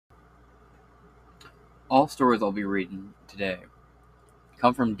All stories I'll be reading today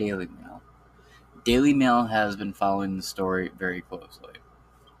come from Daily Mail. Daily Mail has been following the story very closely.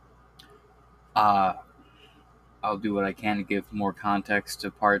 I'll do what I can to give more context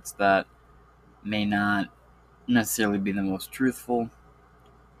to parts that may not necessarily be the most truthful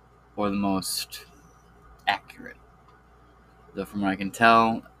or the most accurate. Though from what I can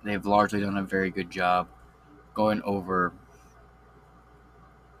tell, they've largely done a very good job going over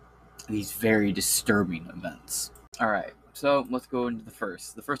these very disturbing events. Alright, so let's go into the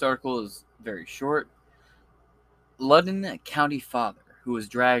first. The first article is very short. Loudoun County father, who was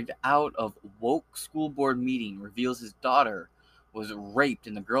dragged out of woke school board meeting, reveals his daughter was raped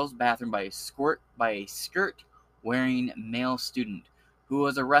in the girls' bathroom by a skirt-wearing male student who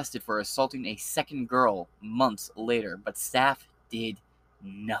was arrested for assaulting a second girl months later, but staff did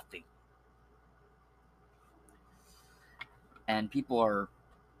nothing. And people are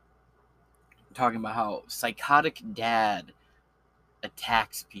talking about how psychotic dad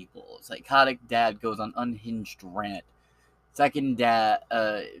attacks people. Psychotic dad goes on unhinged rant.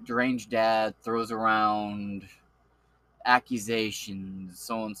 Deranged dad throws around accusations,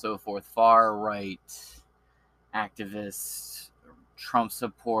 so on and so forth. Far right activist, Trump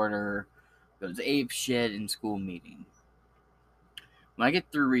supporter, goes ape shit in school meeting. When I get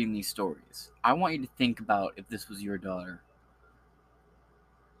through reading these stories, I want you to think about if this was your daughter.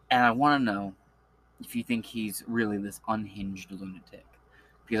 And I want to know if you think he's really this unhinged lunatic.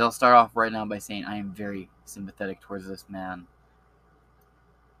 Because I'll start off right now by saying I am very sympathetic towards this man.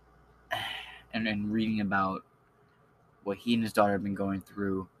 And reading about what he and his daughter have been going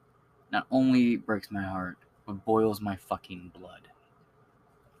through not only breaks my heart, but boils my fucking blood.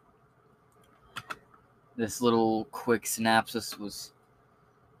 This little quick synopsis was...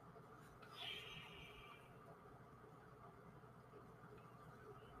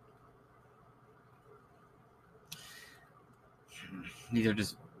 These are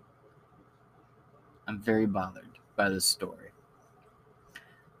just... I'm very bothered by this story.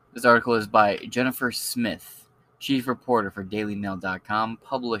 This article is by Jennifer Smith, chief reporter for DailyMail.com,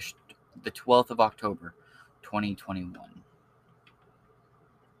 published the 12th of October, 2021.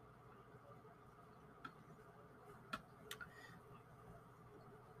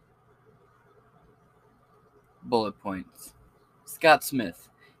 Bullet points. Scott Smith,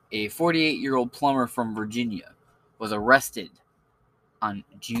 a 48-year-old plumber from Virginia, was arrested on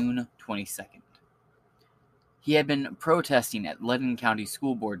June 22nd. He had been protesting at Loudoun County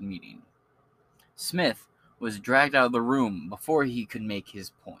School Board meeting. Smith was dragged out of the room before he could make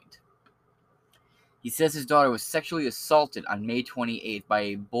his point. He says his daughter was sexually assaulted on May 28th by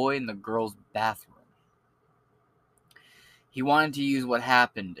a boy in the girls' bathroom. He wanted to use what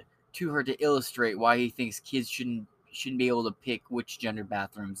happened to her to illustrate why he thinks kids shouldn't be able to pick which gender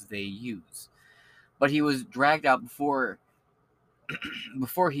bathrooms they use. But he was dragged out before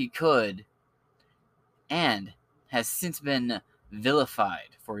he could, and has since been vilified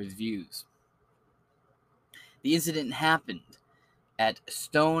for his views. The incident happened at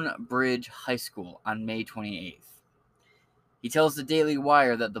Stonebridge High School on May 28th. He tells the Daily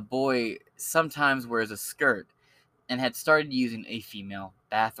Wire that the boy sometimes wears a skirt and had started using a female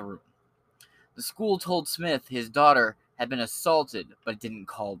bathroom. The school told Smith his daughter had been assaulted but didn't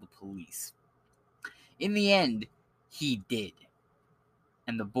call the police. In the end, he did,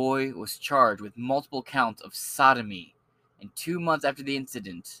 and the boy was charged with multiple counts of sodomy. And 2 months after the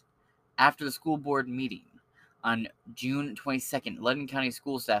incident, after the school board meeting, on June 22nd, Loudoun County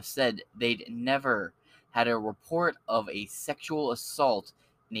school staff said they'd never had a report of a sexual assault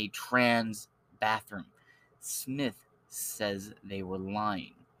in a trans bathroom. Smith says they were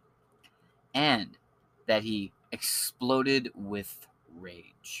lying, and that he exploded with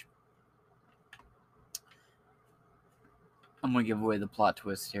rage. I'm going to give away the plot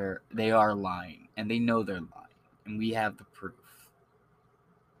twist here. They are lying, and they know they're lying, and we have the proof.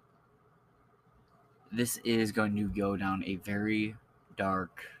 This is going to go down a very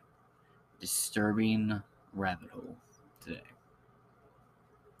dark, disturbing rabbit hole today.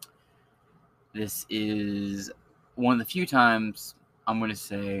 This is one of the few times I'm going to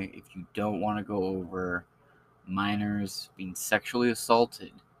say, if you don't want to go over minors being sexually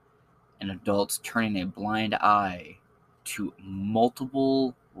assaulted and adults turning a blind eye to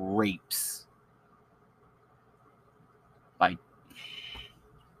multiple rapes by...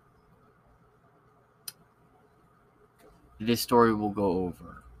 This story will go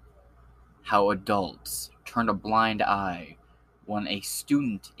over how adults turned a blind eye when a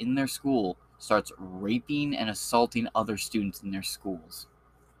student in their school starts raping and assaulting other students in their schools.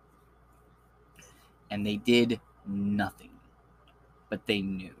 And they did nothing, but they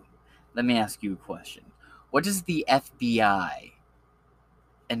knew. Let me ask you a question. What does the FBI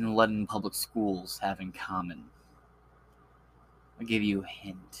and Loudoun Public Schools have in common? I'll give you a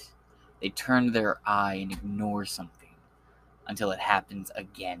hint. They turn their eye and ignore something until it happens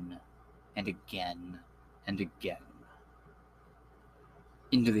again and again and again.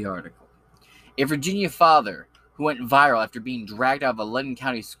 Into the article. A Virginia father who went viral after being dragged out of a Loudoun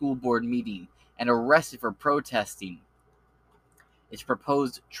County school board meeting and arrested for protesting its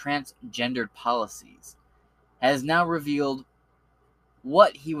proposed transgendered policies has now revealed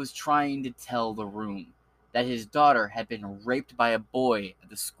what he was trying to tell the room: that his daughter had been raped by a boy at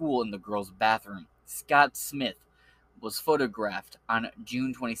the school in the girls' bathroom. Scott Smith was photographed on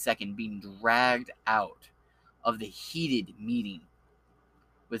June 22nd being dragged out of the heated meeting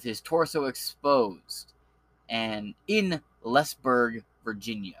with his torso exposed and in Leesburg,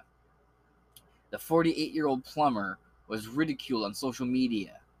 Virginia. The 48-year-old plumber was ridiculed on social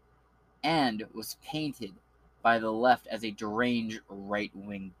media and was painted by the left as a deranged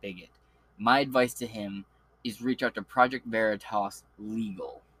right-wing bigot. My advice to him is reach out to Project Veritas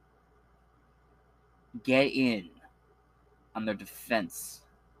Legal. Get in on their defense.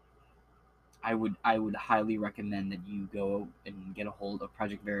 I would highly recommend that you go and get a hold of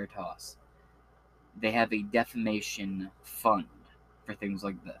Project Veritas. They have a defamation fund for things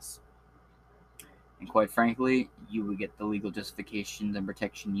like this. And quite frankly, you would get the legal justifications and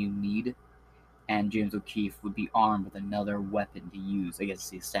protection you need, and James O'Keefe would be armed with another weapon to use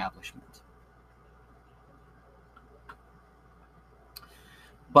against the establishment.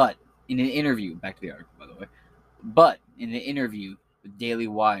 But in an interview, back to the article, by the way, but in an interview with Daily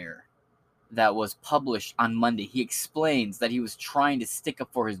Wire that was published on Monday, he explains that he was trying to stick up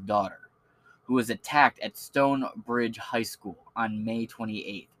for his daughter, who was attacked at Stonebridge High School on May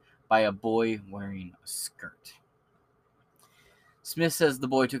 28th by a boy wearing a skirt. Smith says the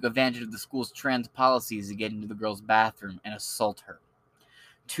boy took advantage of the school's trans policies to get into the girl's bathroom and assault her.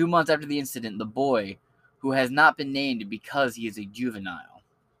 2 months after the incident, the boy, who has not been named because he is a juvenile,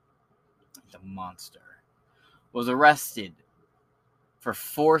 the monster, was arrested for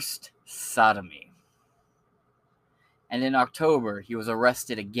forced sodomy. And in October, he was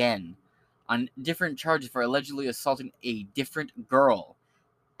arrested again on different charges for allegedly assaulting a different girl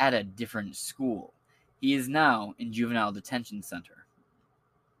at a different school. He is now in juvenile detention center.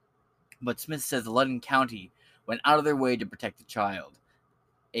 But Smith says Loudoun County went out of their way to protect the child,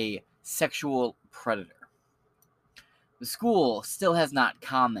 a sexual predator. The school still has not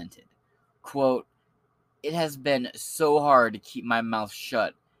commented. Quote, "It has been so hard to keep my mouth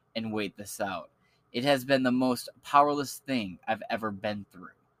shut and wait this out. It has been the most powerless thing I've ever been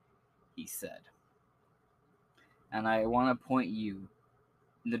through," he said. And I want to point you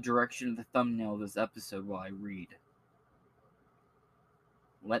in the direction of the thumbnail of this episode while I read.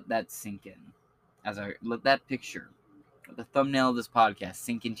 Let that sink in. Let that picture, the thumbnail of this podcast,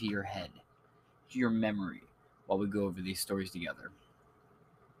 sink into your head, to your memory, while we go over these stories together.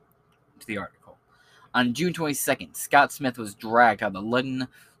 To the article. On June 22nd, Scott Smith was dragged out of the Loudoun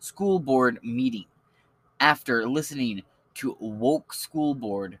School Board meeting after listening to woke school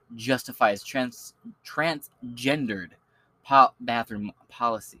board justify its transgendered bathroom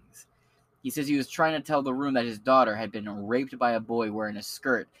policies. He says he was trying to tell the room that his daughter had been raped by a boy wearing a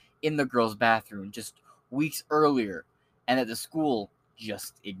skirt in the girls' bathroom just weeks earlier, and that the school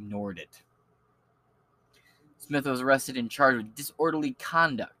just ignored it. Smith was arrested and charged with disorderly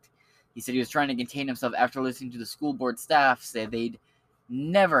conduct. He said he was trying to contain himself after listening to the school board staff say they'd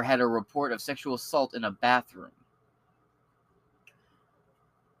never had a report of sexual assault in a bathroom,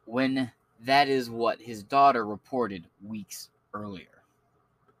 when that is what his daughter reported weeks earlier.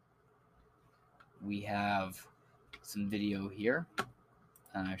 We have some video here,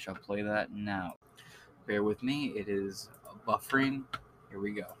 and I shall play that now. Bear with me, it is buffering. Here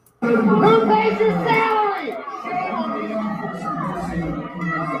we go. Who pays his salary?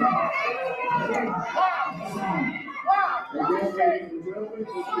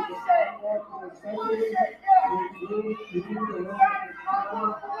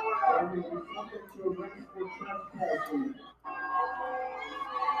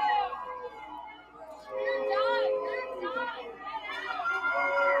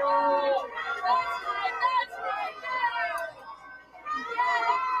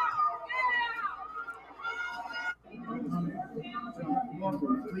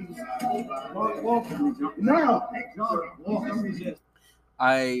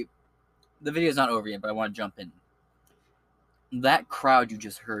 The video's not over yet, but I want to jump in. That crowd you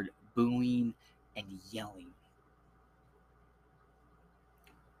just heard booing and yelling,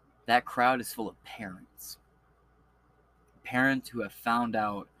 that crowd is full of parents. Parents who have found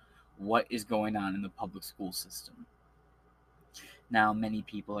out what is going on in the public school system. Now, many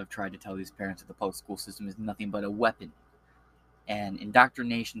people have tried to tell these parents that the public school system is nothing but a weapon, an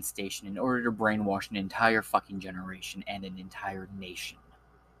indoctrination station in order to brainwash an entire fucking generation and an entire nation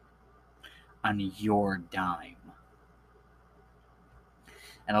on your dime.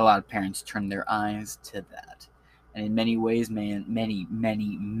 And a lot of parents turn their eyes to that. And in many ways,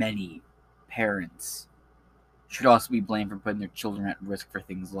 many parents should also be blamed for putting their children at risk for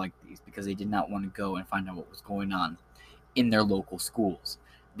things like these, because they did not want to go and find out what was going on in their local schools.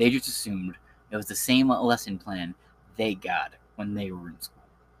 They just assumed it was the same lesson plan they got when they were in school,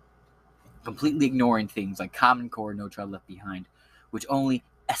 completely ignoring things like Common Core, No Child Left Behind, which only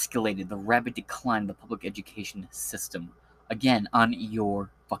escalated the rapid decline of the public education system, again, on your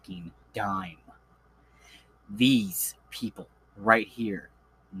fucking dime. These people right here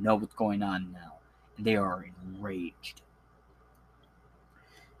know what's going on now, and they are enraged.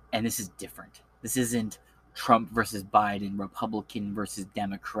 And this is different. This isn't Trump versus Biden, Republican versus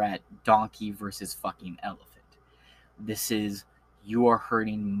Democrat, donkey versus fucking elephant. This is, you are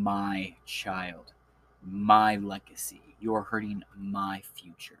hurting my child, my legacy. You are hurting my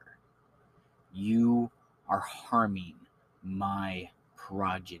future. You are harming my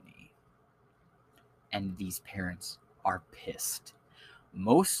progeny. And these parents are pissed.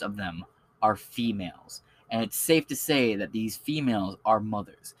 Most of them are females. And it's safe to say that these females are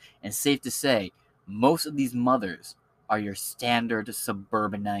mothers. And it's safe to say most of these mothers are your standard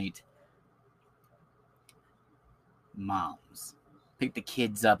suburbanite moms. Pick the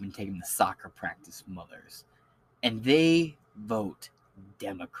kids up and take them to soccer practice mothers. And they vote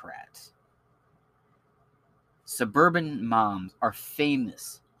Democrat. Suburban moms are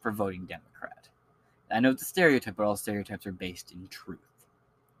famous for voting Democrat. I know it's a stereotype, but all stereotypes are based in truth.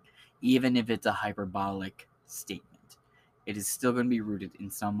 Even if it's a hyperbolic statement, it is still going to be rooted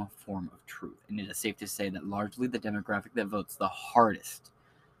in some form of truth. And it is safe to say that largely the demographic that votes the hardest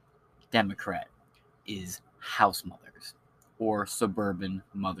Democrat is house mothers or suburban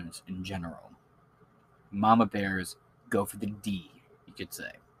mothers in general. Mama bears go for the D, you could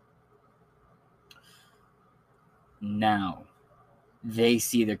say. Now, they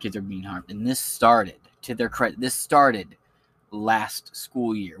see their kids are being harmed. And this started, to their credit, this started last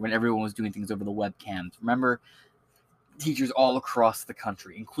school year when everyone was doing things over the webcams. Remember, teachers all across the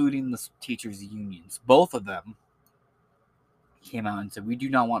country, including the teachers' unions, both of them came out and said, we do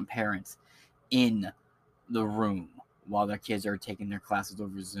not want parents in the room while their kids are taking their classes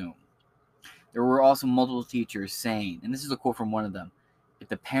over Zoom. There were also multiple teachers saying, and this is a quote from one of them, if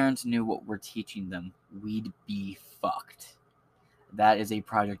the parents knew what we're teaching them, we'd be fucked. That is a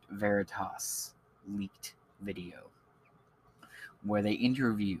Project Veritas leaked video where they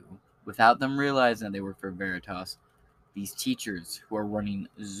interview, without them realizing that they work for Veritas, these teachers who are running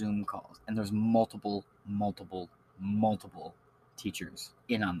Zoom calls. And there's multiple teachers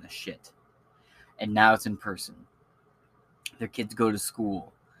in on this shit. And now it's in person. Their kids go to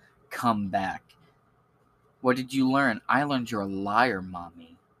school, come back. What did you learn? I learned you're a liar,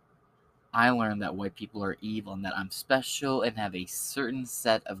 mommy. I learned that white people are evil and that I'm special and have a certain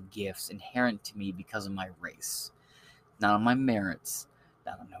set of gifts inherent to me because of my race. Not on my merits,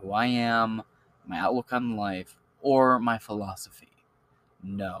 not on who I am, my outlook on life, or my philosophy.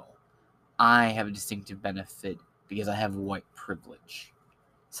 No. I have a distinctive benefit because I have white privilege.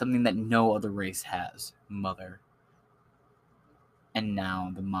 Something that no other race has, mother. And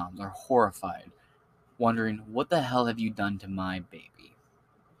now the moms are horrified, wondering, what the hell have you done to my baby?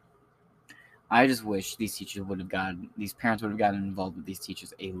 I just wish these parents would have gotten involved with these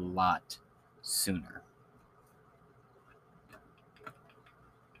teachers a lot sooner.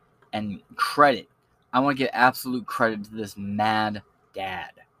 And credit, I want to give absolute credit to this mad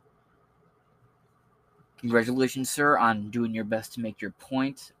dad. Congratulations, sir, on doing your best to make your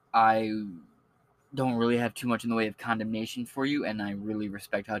point. I don't really have too much in the way of condemnation for you, and I really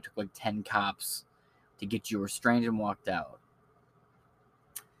respect how it took like 10 cops to get you restrained and walked out.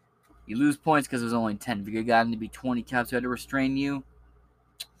 You lose points because it was only 10. If you had gotten to be 20 cops who had to restrain you,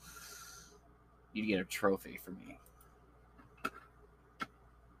 you'd get a trophy for me.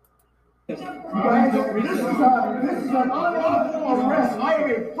 This is an unlawful arrest. I am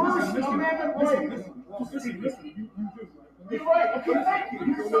a First Amendment right. You're right. Okay, thank you.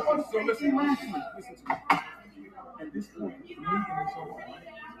 You're someone speaking rationally. At this point, the meeting is over.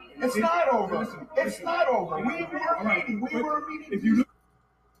 It's not over. It's not over. We were meeting. If you look.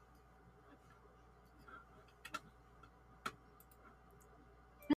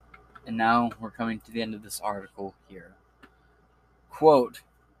 And now we're coming to the end of this article here. Quote,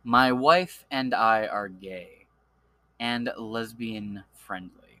 my wife and I are gay and lesbian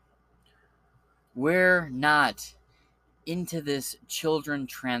friendly. We're not into this children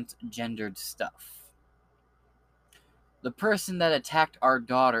transgendered stuff. The person that attacked our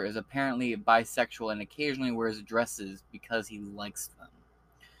daughter is apparently bisexual and occasionally wears dresses because he likes them.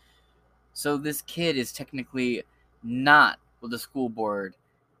 So this kid is technically not what the school board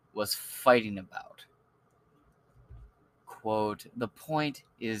was fighting about. Quote, the point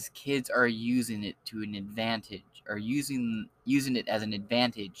is kids are using it to an advantage, or using it as an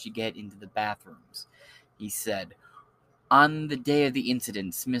advantage to get into the bathrooms, he said. On the day of the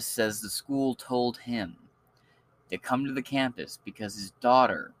incident, Smith says the school told him to come to the campus because his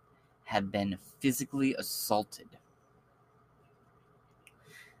daughter had been physically assaulted.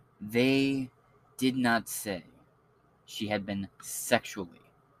 They did not say she had been sexually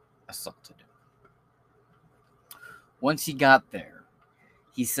assaulted. Once he got there,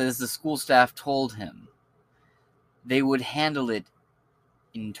 he says the school staff told him they would handle it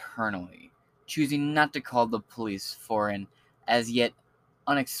internally, choosing not to call the police for an as yet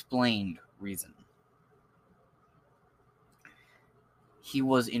unexplained reason. He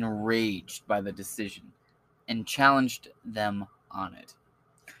was enraged by the decision and challenged them on it.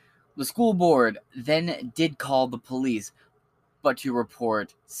 The school board then did call the police, but to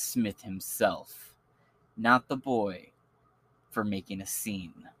report Smith himself, not the boy, for making a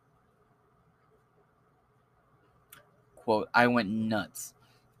scene. Quote, I went nuts.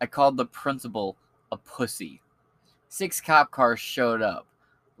 I called the principal a pussy. 6 cop cars showed up,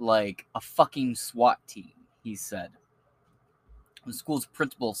 like a fucking SWAT team, he said. The school's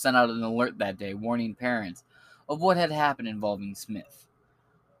principal sent out an alert that day warning parents of what had happened involving Smith,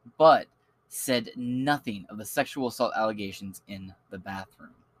 but said nothing of the sexual assault allegations in the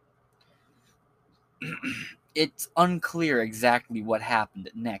bathroom. It's unclear exactly what happened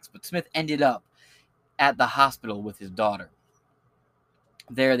next, but Smith ended up at the hospital with his daughter.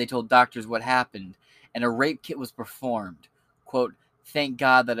 There, they told doctors what happened, and a rape kit was performed. Quote, thank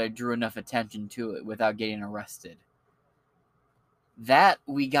God that I drew enough attention to it without getting arrested. That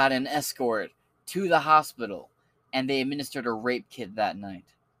we got an escort to the hospital, and they administered a rape kit that night,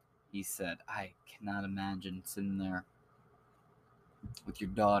 he said. I cannot imagine sitting there with your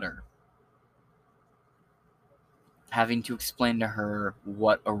daughter, having to explain to her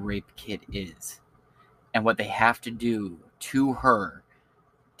what a rape kit is, and what they have to do to her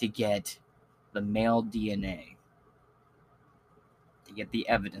to get the male DNA, to get the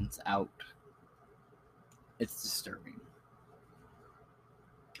evidence out. It's disturbing.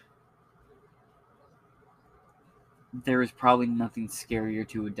 There is probably nothing scarier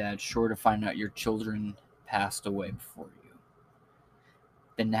to a dad, short of finding out your children passed away before you,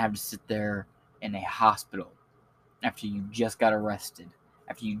 than to have to sit there in a hospital after you just got arrested,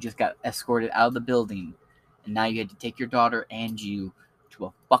 after you just got escorted out of the building, and now you had to take your daughter and you to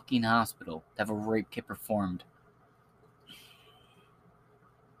a fucking hospital to have a rape kit performed.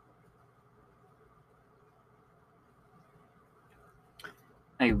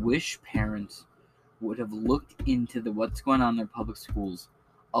 I wish parents would have looked into what's going on in their public schools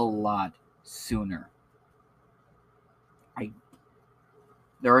a lot sooner.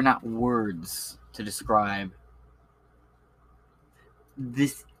 There are not words to describe.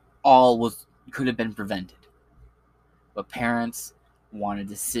 This all could have been prevented. But parents wanted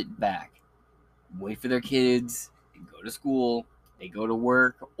to sit back, wait for their kids, and go to school, they go to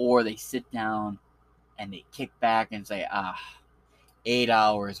work, or they sit down and they kick back and say, 8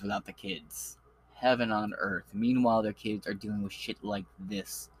 hours without the kids. Heaven on earth. Meanwhile, their kids are dealing with shit like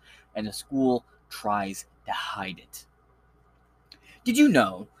this, and the school tries to hide it. Did you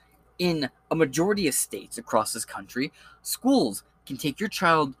know, in a majority of states across this country, schools can take your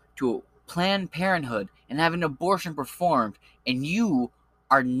child to Planned Parenthood and have an abortion performed, and you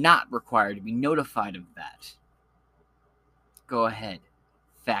are not required to be notified of that? Go ahead,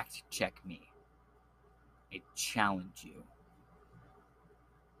 fact check me. I challenge you.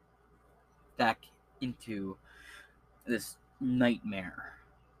 Back into this nightmare.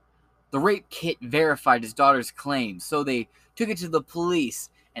 The rape kit verified his daughter's claims, so they took it to the police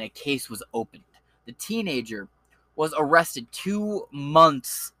and a case was opened. The teenager was arrested 2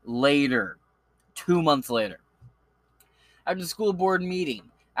 months later. 2 months later. After the school board meeting,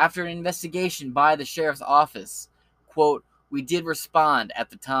 after an investigation by the sheriff's office, quote, we did respond at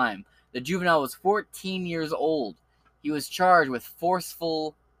the time. The juvenile was 14 years old. He was charged with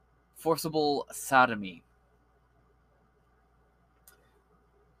forcible sodomy.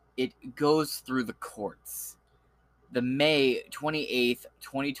 It goes through the courts. The May 28th,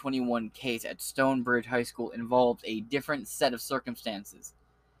 2021 case at Stonebridge High School involved a different set of circumstances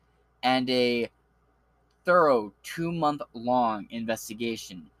and a thorough 2-month-long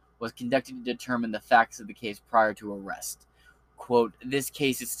investigation was conducted to determine the facts of the case prior to arrest. Quote, this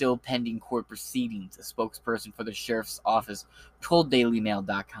case is still pending court proceedings, a spokesperson for the sheriff's office told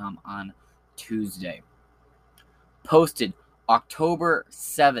DailyMail.com on Tuesday. Posted October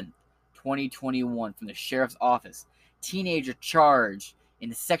 7th, 2021 from the sheriff's office. Teenager charged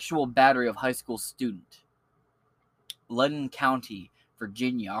in sexual battery of high school student. Loudoun County,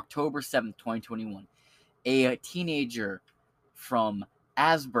 Virginia, October 7th, 2021. A teenager from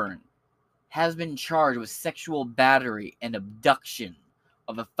Ashburn has been charged with sexual battery and abduction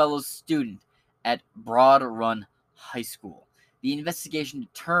of a fellow student at Broad Run High School. The investigation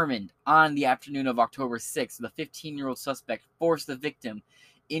determined on the afternoon of October 6th, the 15-year-old suspect forced the victim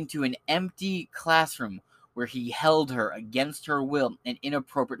into an empty classroom where he held her against her will and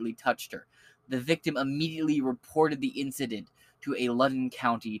inappropriately touched her. The victim immediately reported the incident to a Loudoun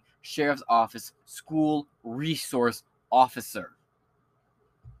County Sheriff's Office school resource officer.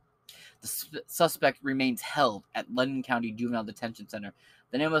 The suspect remains held at Loudoun County Juvenile Detention Center.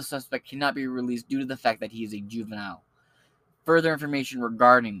 The name of the suspect cannot be released due to the fact that he is a juvenile. Further information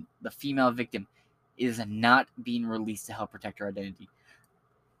regarding the female victim is not being released to help protect her identity.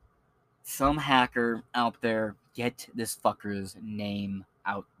 Some hacker out there, get this fucker's name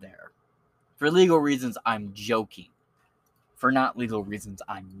out there. For legal reasons, I'm joking. For not legal reasons,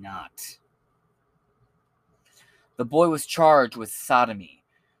 I'm not. The boy was charged with sodomy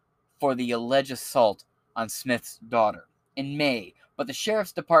for the alleged assault on Smith's daughter in May, but the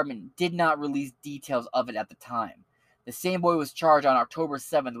sheriff's department did not release details of it at the time. The same boy was charged on October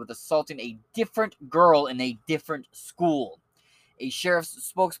 7th with assaulting a different girl in a different school. A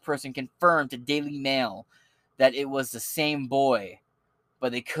sheriff's spokesperson confirmed to Daily Mail that it was the same boy,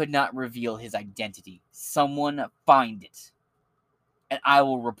 but they could not reveal his identity. Someone find it, and I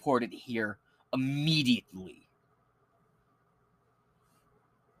will report it here immediately.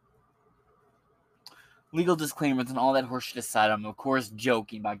 Legal disclaimers and all that horseshit aside, I'm of course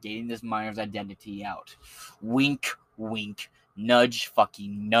joking about getting this minor's identity out. Wink, wink, nudge,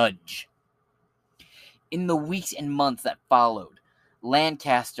 fucking nudge. In the weeks and months that followed,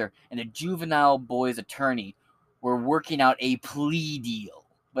 Lancaster and a juvenile boy's attorney were working out a plea deal,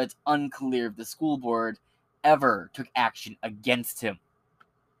 but it's unclear if the school board ever took action against him.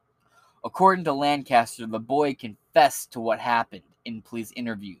 According to Lancaster, the boy confessed to what happened in police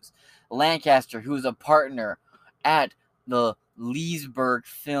interviews. Lancaster, who is a partner at the Leesburg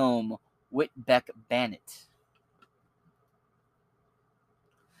film Whitbeck Bannett,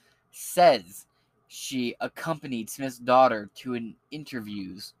 says she accompanied Smith's daughter to an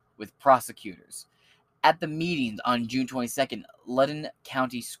interviews with prosecutors. At the meetings on June 22nd, Loudoun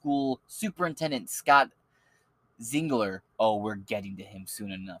County School Superintendent Scott Ziegler, we're getting to him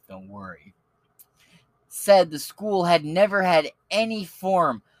soon enough, don't worry, said the school had never had any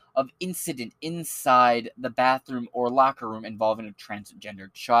form of incident inside the bathroom or locker room involving a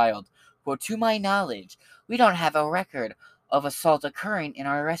transgender child. Quote, to my knowledge, we don't have a record of assault occurring in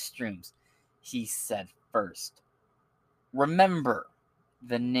our restrooms, he said first. Remember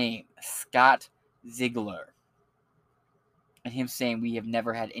the name, Scott Ziegler, and him saying we have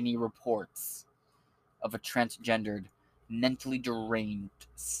never had any reports of a transgendered, mentally deranged,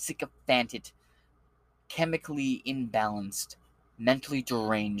 sycophantic, chemically imbalanced, mentally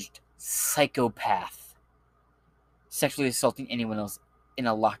deranged psychopath sexually assaulting anyone else in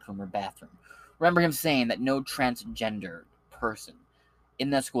a locker room or bathroom. Remember him saying that no transgender person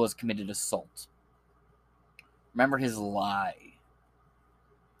in that school has committed assault. Remember his lie.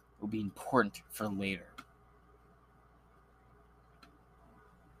 It will be important for later.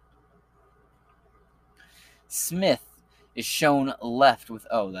 Smith is shown left with,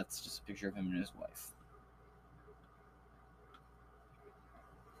 that's just a picture of him and his wife.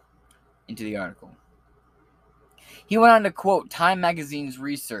 Into the article. He went on to quote Time Magazine's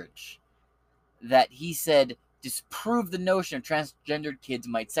research that he said disproved the notion of transgendered kids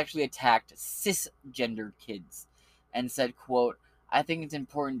might sexually attack cisgendered kids, and said, quote, I think it's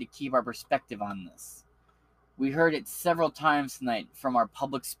important to keep our perspective on this. We heard it several times tonight from our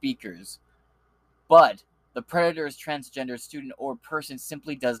public speakers, but the predator's transgender student or person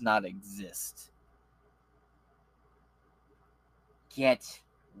simply does not exist. Get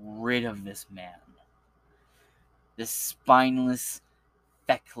rid of this man. This spineless,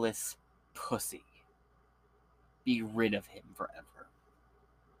 feckless pussy. Be rid of him forever.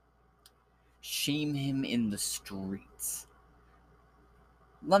 Shame him in the streets.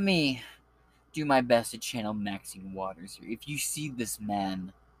 Let me do my best to channel Maxine Waters here. If you see this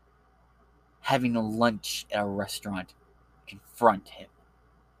man having a lunch at a restaurant, confront him.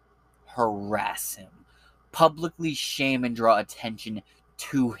 Harass him. Publicly shame and draw attention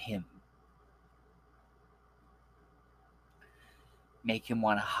to him. Make him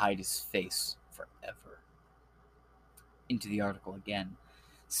want to hide his face forever. Into the article again.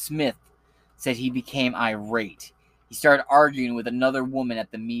 Smith said he became irate. He started arguing with another woman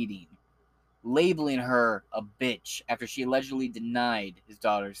at the meeting, labeling her a bitch after she allegedly denied his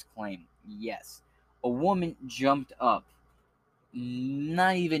daughter's claim. Yes, a woman jumped up,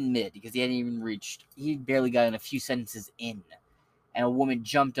 not even mid, because he barely got in a few sentences in, and a woman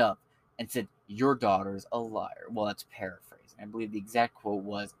jumped up and said, "Your daughter's a liar." Well, that's paraphrasing. I believe the exact quote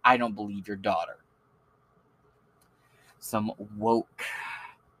was, "I don't believe your daughter." Some woke,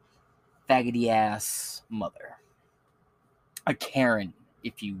 faggoty ass mother. A Karen,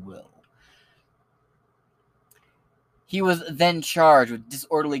 if you will. He was then charged with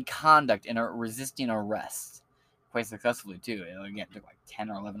disorderly conduct and resisting arrest. Quite successfully, too. Again, it took like 10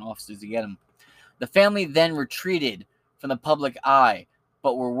 or 11 officers to get him. The family then retreated from the public eye,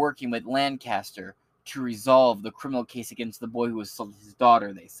 but were working with Lancaster to resolve the criminal case against the boy who assaulted his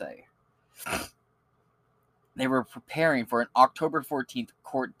daughter, they say. They were preparing for an October 14th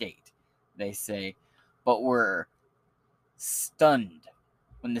court date, they say, but were stunned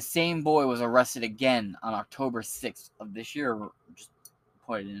when the same boy was arrested again on October 6th of this year, just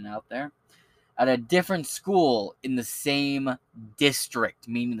pointing it out there, at a different school in the same district,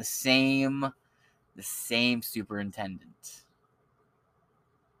 meaning the same superintendent.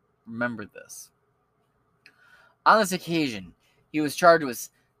 Remember this. On this occasion, he was charged with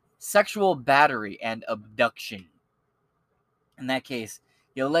sexual battery and abduction. In that case,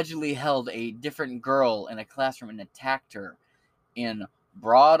 he allegedly held a different girl in a classroom and attacked her in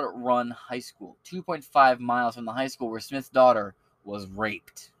Broad Run High School, 2.5 miles from the high school where Smith's daughter was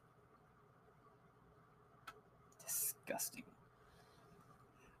raped. Disgusting.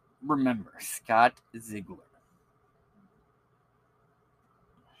 Remember, Scott Ziegler.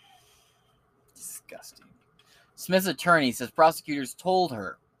 Disgusting. Smith's attorney says prosecutors told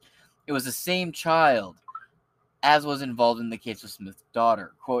her it was the same child as was involved in the case with Smith's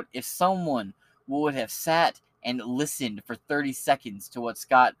daughter. Quote, if someone would have sat and listened for 30 seconds to what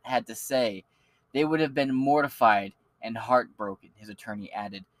Scott had to say, they would have been mortified and heartbroken, his attorney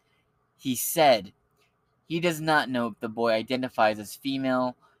added. He said he does not know if the boy identifies as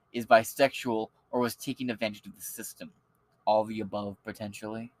female, is bisexual, or was taking advantage of the system. All the above,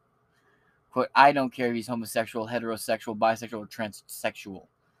 potentially. Quote, I don't care if he's homosexual, heterosexual, bisexual, or transsexual.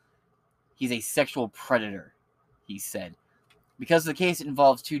 He's a sexual predator, he said. Because the case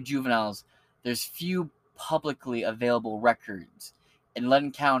involves two juveniles, there's few publicly available records, and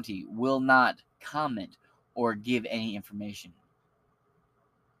Loudoun County will not comment or give any information.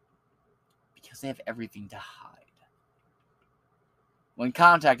 Because they have everything to hide. When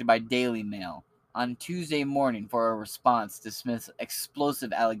contacted by Daily Mail on Tuesday morning for a response to Smith's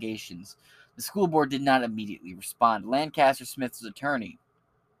explosive allegations, the school board did not immediately respond. Lancaster Smith's attorney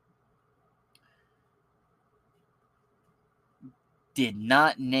did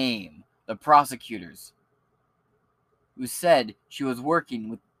not name the prosecutors, who said she was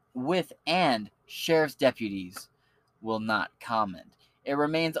working with and sheriff's deputies will not comment. It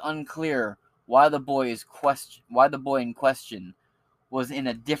remains unclear why the boy in question was in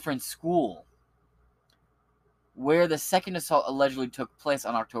a different school, where the second assault allegedly took place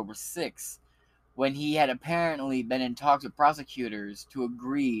on October 6th, when he had apparently been in talks with prosecutors to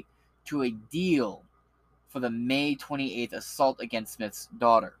agree to a deal for the May 28th assault against Smith's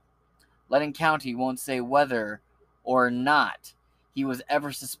daughter. Loudoun County won't say whether or not he was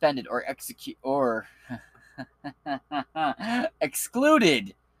ever suspended or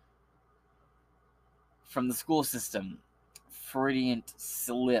excluded from the school system. Freudian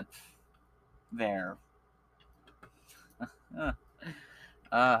slip there.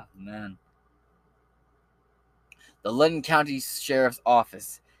 Man. The Loudoun County Sheriff's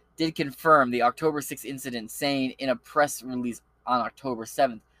Office did confirm the October 6th incident, saying in a press release on October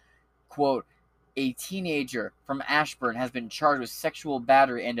 7th, quote, a teenager from Ashburn has been charged with sexual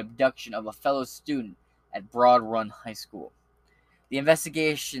battery and abduction of a fellow student at Broad Run High School. The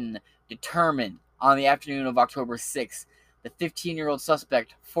investigation determined on the afternoon of October 6th, the 15-year-old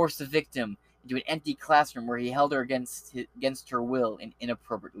suspect forced the victim into an empty classroom where he held her against her will and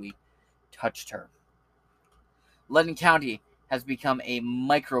inappropriately touched her. Loudoun County has become a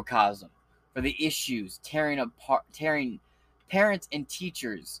microcosm for the issues tearing parents and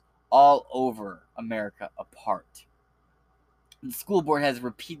teachers all over America apart. The school board has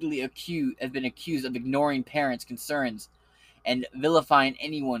repeatedly been accused of ignoring parents' concerns and vilifying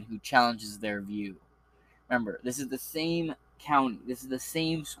anyone who challenges their view. Remember, this is the same county, this is the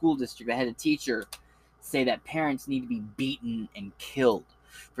same school district that had a teacher say that parents need to be beaten and killed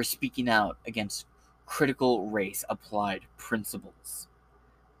for speaking out against critical race applied principles.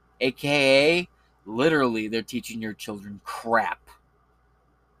 AKA, literally, they're teaching your children crap.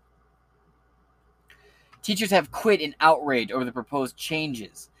 Teachers have quit in outrage over the proposed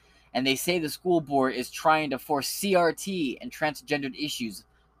changes, and they say the school board is trying to force CRT and transgendered issues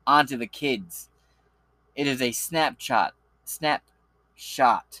onto the kids. It is a snapshot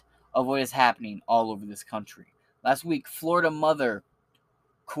of what is happening all over this country. Last week, Florida mother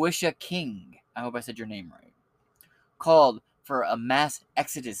Quisha King, I hope I said your name right, called for a mass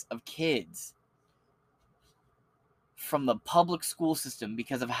exodus of kids from the public school system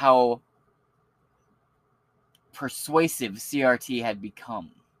because of how persuasive CRT had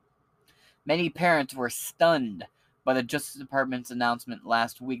become. Many parents were stunned by the Justice Department's announcement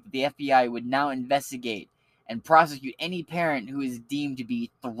last week that the FBI would now investigate and prosecute any parent who is deemed to be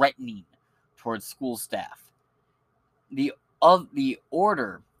threatening towards school staff. The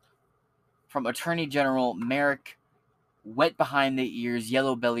order from Attorney General Merrick Wet Behind the Ears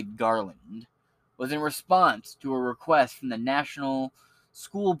Yellow-Bellied Garland was in response to a request from the National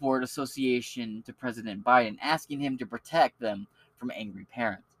School Board Association to President Biden, asking him to protect them from angry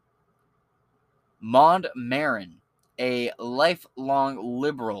parents. Maud Marin, a lifelong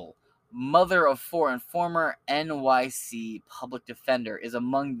liberal, mother of four, and former NYC public defender, is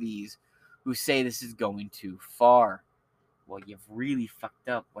among these who say this is going too far. Well, you've really fucked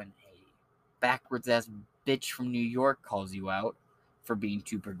up when a backwards-ass bitch from New York calls you out for being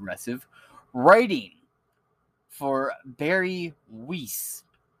too progressive. Writing for Barry Weiss'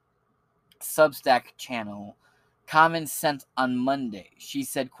 Substack channel, Common Sense, on Monday, she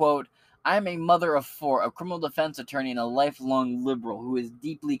said, quote, "I am a mother of four, a criminal defense attorney, and a lifelong liberal who is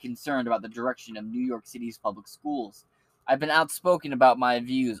deeply concerned about the direction of New York City's public schools. I've been outspoken about my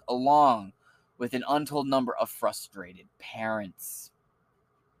views, along with an untold number of frustrated parents.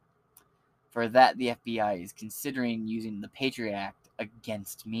 For that, the FBI is considering using the Patriot Act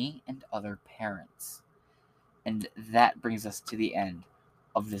against me and other parents." And that brings us to the end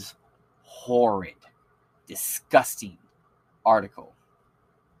of this horrid, disgusting article.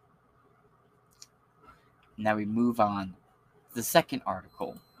 Now we move on to the second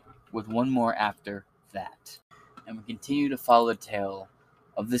article, with one more after that. And we continue to follow the tale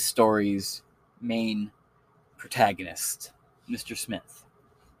of this story's main protagonist, Mr. Smith.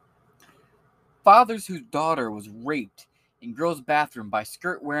 Fathers whose daughter was raped in girls' bathroom by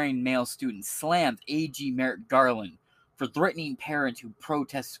skirt-wearing male students slammed AG Merrick Garland for threatening parents who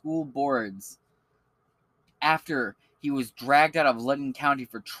protest school boards after he was dragged out of Loudoun County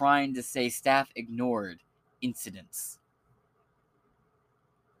for trying to say staff ignored incidents.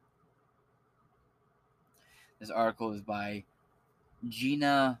 This article is by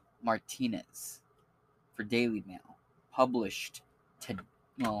Gina Martinez for Daily Mail, published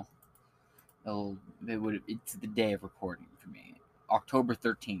it's the day of recording for me, October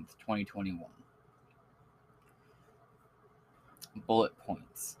 13th, 2021. Bullet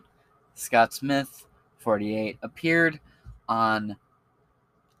points. Scott Smith, 48, appeared on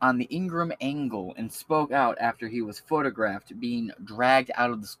the Ingram Angle and spoke out after he was photographed being dragged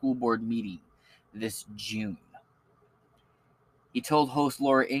out of the school board meeting this June. He told host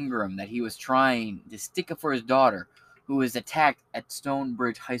Laura Ingram that he was trying to stick up for his daughter, who was attacked at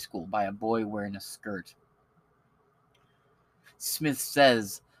Stonebridge High School by a boy wearing a skirt. Smith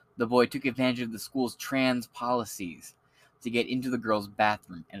says the boy took advantage of the school's trans policies to get into the girl's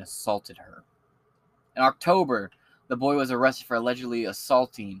bathroom and assaulted her. In October, the boy was arrested for allegedly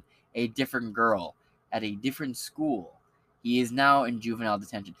assaulting a different girl at a different school. He is now in juvenile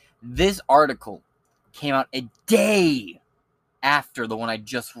detention. This article came out a day after the one I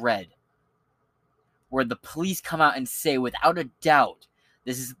just read, where the police come out and say, without a doubt,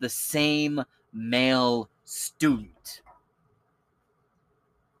 this is the same male student.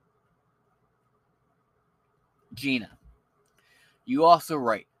 Gina, you also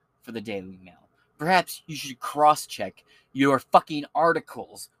write for the Daily Mail. Perhaps you should cross-check your fucking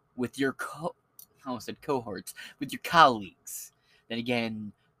articles with your cohorts, with your colleagues. Then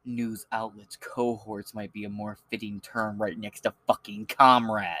again, news outlets, cohorts might be a more fitting term right next to fucking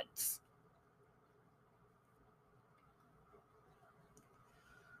comrades.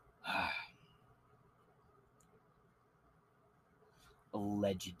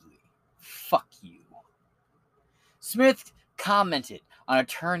 Allegedly. Fuck you. Smith commented on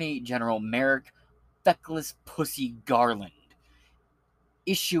Attorney General Merrick Feckless Pussy Garland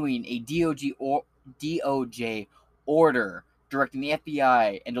issuing a DOJ order directing the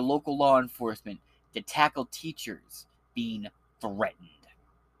FBI and local law enforcement to tackle teachers being threatened.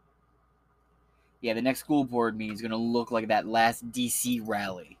 Yeah, the next school board meeting is going to look like that last DC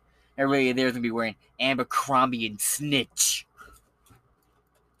rally. Everybody there is going to be wearing Abercrombie and Snitch.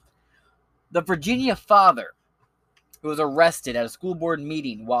 The Virginia father, who was arrested at a school board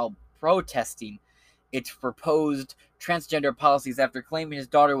meeting while protesting its proposed transgender policies after claiming his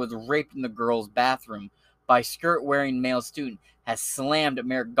daughter was raped in the girls' bathroom by a skirt-wearing male student, has slammed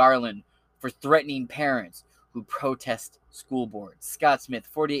Merrick Garland for threatening parents who protest school boards. Scott Smith,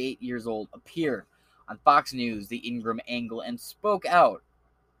 48 years old, appeared on Fox News, The Ingram Angle, and spoke out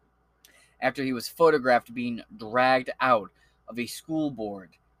after he was photographed being dragged out of a school board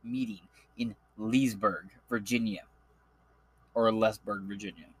meeting in Leesburg, Virginia. Or Leesburg,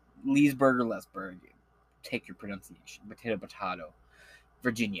 Virginia. Leesburg or Leesburg. Take your pronunciation. Potato.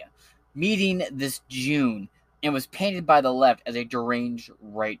 Virginia. Meeting this June and was painted by the left as a deranged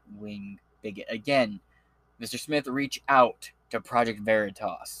right-wing bigot. Again, Mr. Smith reached out to Project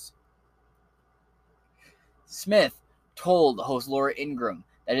Veritas. Smith told host Laura Ingram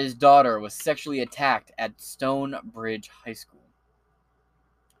that his daughter was sexually attacked at Stonebridge High School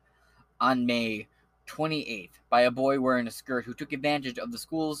on May 28th by a boy wearing a skirt who took advantage of the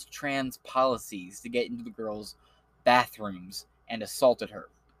school's trans policies to get into the girls' bathrooms and assaulted her.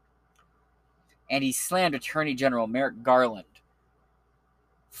 And he slammed Attorney General Merrick Garland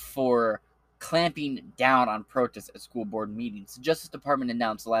for clamping down on protests at school board meetings. The Justice Department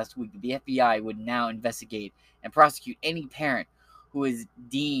announced last week that the FBI would now investigate and prosecute any parent who is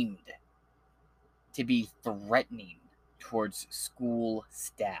deemed to be threatening towards school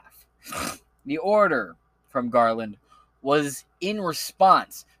staff. The order from Garland was in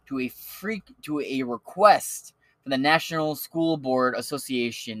response to a request from the National School Board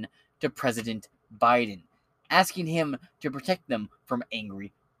Association to President Biden, asking him to protect them from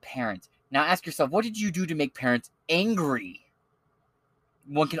angry parents. Now ask yourself, what did you do to make parents angry?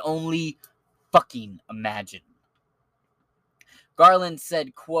 One can only fucking imagine. Garland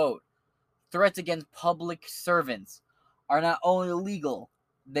said, quote, "Threats against public servants are not only illegal,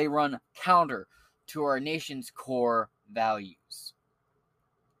 they run counter to our nation's core values."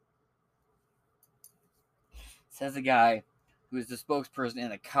 Says a guy who is the spokesperson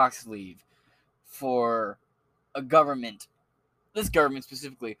and the cock sleeve for a government, this government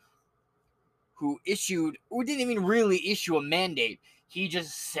specifically, who didn't even really issue a mandate. He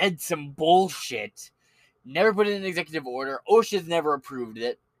just said some bullshit. Never put it in an executive order. OSHA's never approved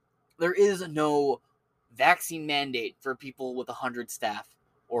it. There is no vaccine mandate for people with 100 staff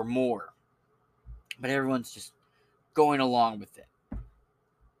or more. But everyone's just going along with it.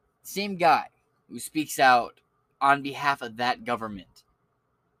 Same guy who speaks out on behalf of that government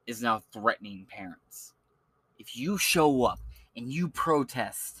is now threatening parents. If you show up and you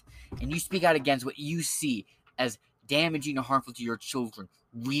protest and you speak out against what you see as damaging or harmful to your children,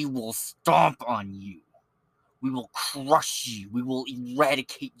 we will stomp on you. We will crush you. We will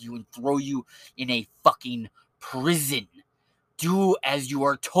eradicate you and throw you in a fucking prison. Do as you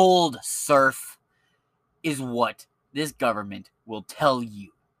are told, serf, is what this government will tell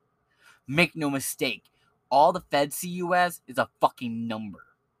you. Make no mistake, all the feds see you as is a fucking number.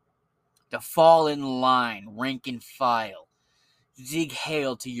 To fall in line, rank and file, zig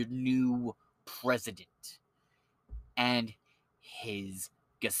hail to your new president and his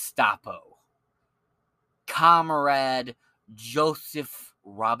Gestapo. Comrade Joseph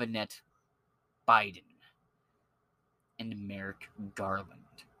Robinette Biden and Merrick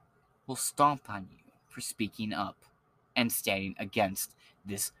Garland will stomp on you for speaking up and standing against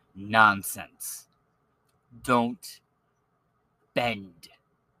this nonsense. Don't bend.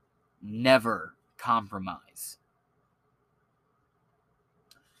 Never compromise.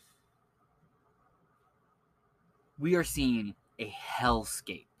 We are seeing a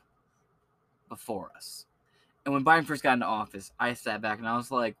hellscape before us. And when Biden first got into office, I sat back and I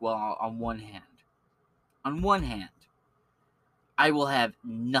was like, well, on one hand, I will have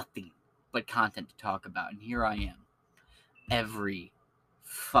nothing but content to talk about. And here I am. Every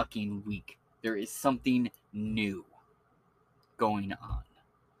fucking week, there is something new going on.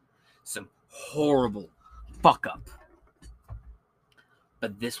 Some horrible fuck up.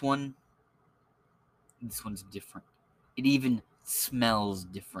 But this one's different. It even smells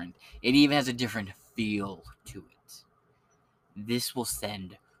different. It even has a different feel to it. This will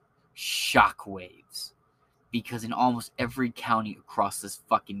send shockwaves. Because in almost every county across this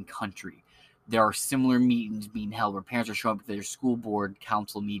fucking country, there are similar meetings being held where parents are showing up to their school board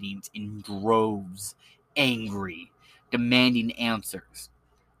council meetings in droves, angry, demanding answers.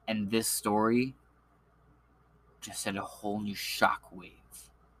 And this story just sent a whole new shockwave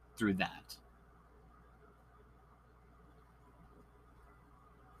through that.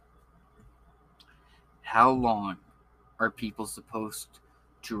 How long are people supposed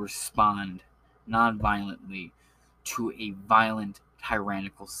to respond non-violently to a violent,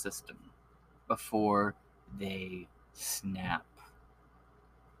 tyrannical system before they snap?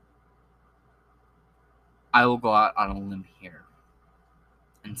 I will go out on a limb here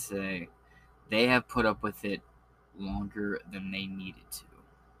and say they have put up with it longer than they needed to,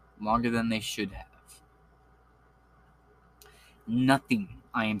 longer than they should have. Nothing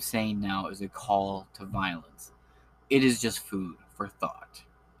I am saying now is a call to violence. It is just food for thought,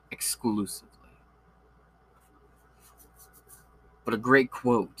 exclusively. But a great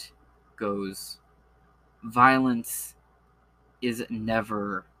quote goes, "Violence is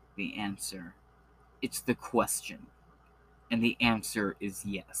never the answer. It's the question. And the answer is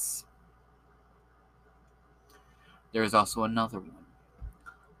yes." There is also another one.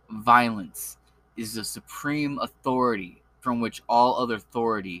 Violence is the supreme authority from which all other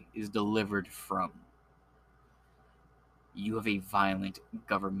authority is delivered from. You have a violent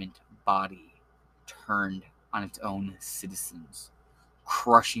government body turned on its own citizens,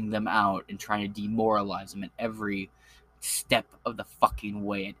 crushing them out and trying to demoralize them at every step of the fucking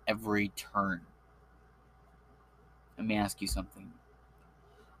way, at every turn. Let me ask you something.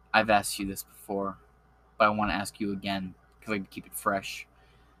 I've asked you this before, but I want to ask you again because I can keep it fresh.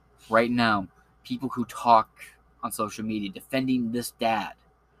 Right now, people who talk on social media defending this dad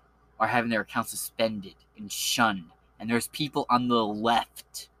are having their accounts suspended and shunned. And there's people on the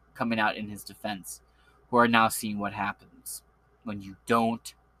left coming out in his defense who are now seeing what happens when you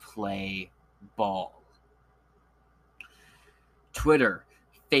don't play ball. Twitter,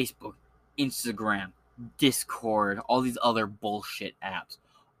 Facebook, Instagram, Discord, all these other bullshit apps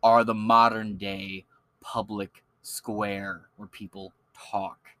are the modern day public square where people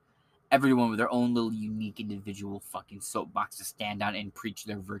talk. Everyone with their own little unique individual fucking soapbox to stand on and preach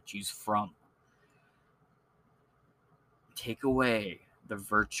their virtues from. Take away the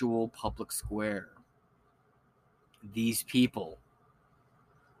virtual public square. These people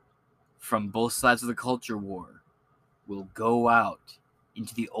from both sides of the culture war will go out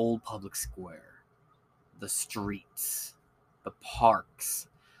into the old public square, the streets, the parks,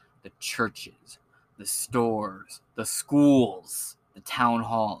 the churches, the stores, the schools, the town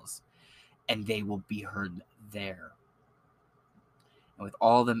halls, and they will be heard there. And with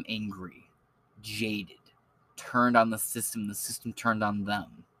all of them angry, jaded, turned on the system turned on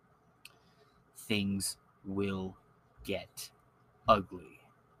them, things will get ugly.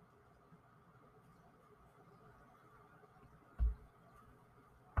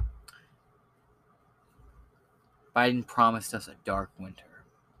 Biden promised us a dark winter.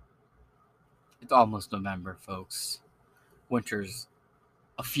 It's almost November, folks. Winter's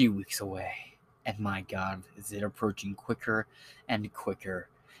a few weeks away. And my God, is it approaching quicker and quicker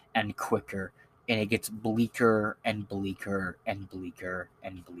and quicker. And it gets bleaker and bleaker and bleaker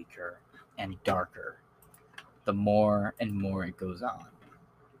and bleaker and darker the more and more it goes on.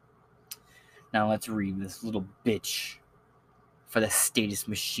 Now let's read this little bitch for the status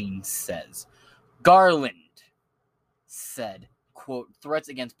machine says. Garland said, quote, "Threats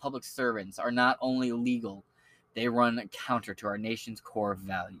against public servants are not only illegal, they run counter to our nation's core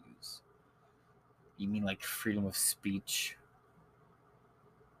values." You mean like freedom of speech?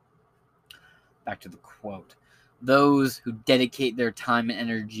 Back to the quote. "Those who dedicate their time and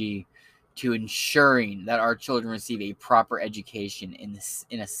energy to ensuring that our children receive a proper education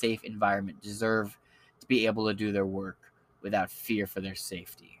in a safe environment deserve to be able to do their work without fear for their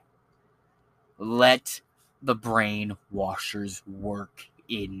safety. Let the brainwashers work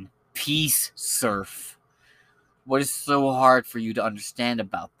in peace, surf. What is so hard for you to understand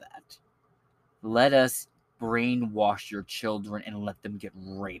about that? Let us brainwash your children and let them get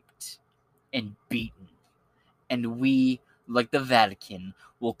raped and beaten. And we, like the Vatican,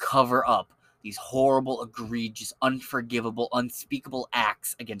 will cover up these horrible, egregious, unforgivable, unspeakable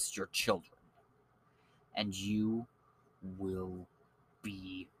acts against your children. And you will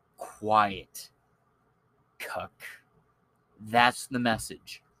be quiet, cuck." That's the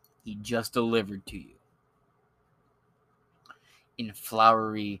message he just delivered to you in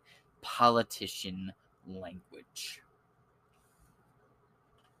flowery politician language.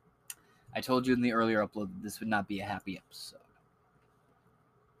 I told you in the earlier upload that this would not be a happy episode.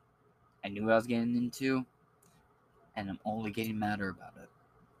 I knew what I was getting into, and I'm only getting madder about it.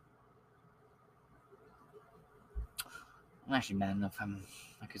 I'm actually mad enough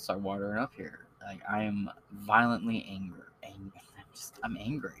I could start watering up here. Like, I am violently angry. I'm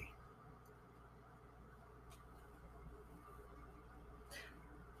angry.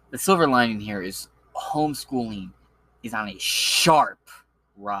 The silver lining here is homeschooling is on a sharp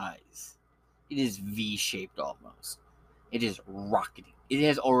rise. It is V-shaped almost. It is rocketing. It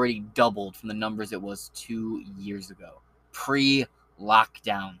has already doubled from the numbers it was 2 years ago.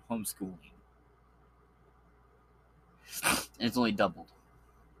 Pre-lockdown homeschooling. And it's only doubled.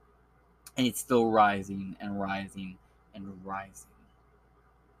 And it's still rising and rising and rising.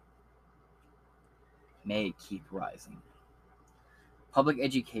 May it keep rising. Public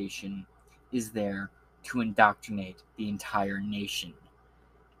education is there to indoctrinate the entire nation.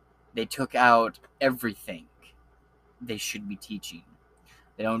 They took out everything they should be teaching.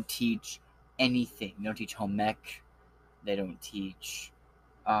 They don't teach anything. They don't teach home ec. They don't teach,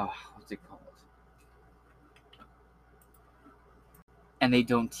 what's it called? And they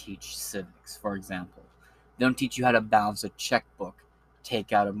don't teach civics, for example. They don't teach you how to balance a checkbook,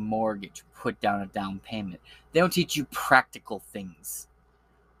 take out a mortgage, put down a down payment. They don't teach you practical things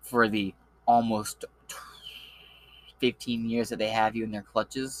for the almost 15 years that they have you in their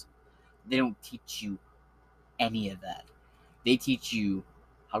clutches. They don't teach you any of that. They teach you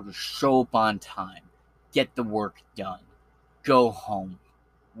how to show up on time, get the work done, go home,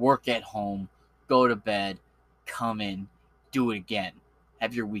 work at home, go to bed, come in, do it again,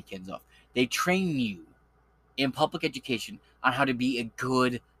 have your weekends off. They train you in public education on how to be a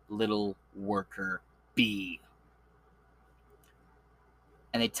good little worker bee.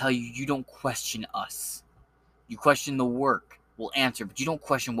 And they tell you, you don't question us. You question the work. We'll answer, but you don't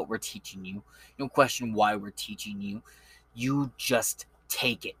question what we're teaching you. You don't question why we're teaching you. You just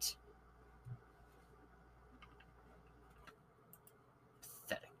take it.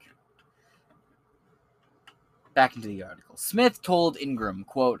 Pathetic. Back into the article. Smith told Ingram,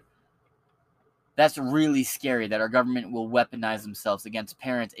 quote, "That's really scary that our government will weaponize themselves against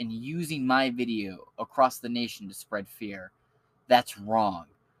parents and using my video across the nation to spread fear. That's wrong.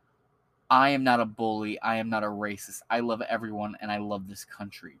 I am not a bully. I am not a racist. I love everyone and I love this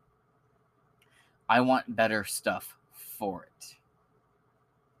country. I want better stuff for it."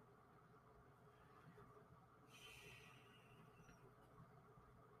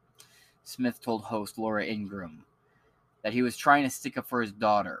 Smith told host Laura Ingram that he was trying to stick up for his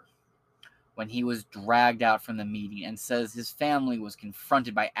daughter when he was dragged out from the meeting, and says his family was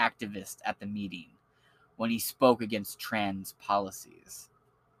confronted by activists at the meeting when he spoke against trans policies.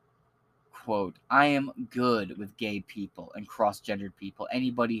 Quote, "I am good with gay people and cross-gendered people.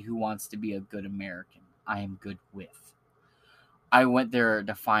 Anybody who wants to be a good American, I am good with. I went there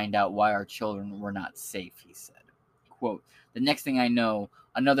to find out why our children were not safe," he said. Quote, "The next thing I know,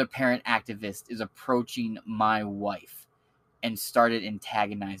 another parent activist is approaching my wife and started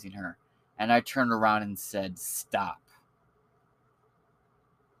antagonizing her. And I turned around and said, 'Stop.'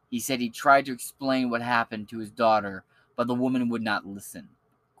 He said he tried to explain what happened to his daughter, but the woman would not listen.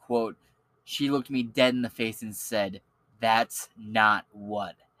 Quote, she looked me dead in the face and said, 'That's not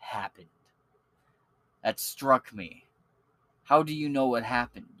what happened.' That struck me. How do you know what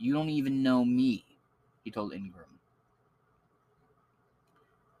happened? You don't even know me," he told Ingram.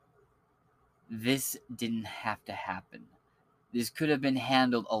 "This didn't have to happen. This could have been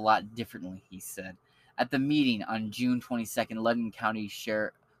handled a lot differently," he said. At the meeting on June 22nd, Loudoun County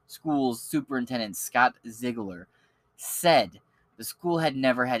Schools Superintendent Scott Ziegler said the school had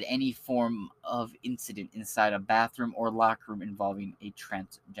never had any form of incident inside a bathroom or locker room involving a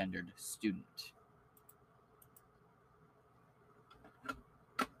transgendered student.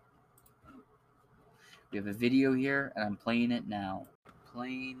 We have a video here, and I'm playing it now.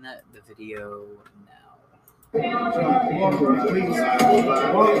 Playing the video now. Welcome, please.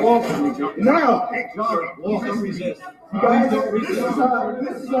 Welcome. No. Welcome. Resist. You guys don't resist.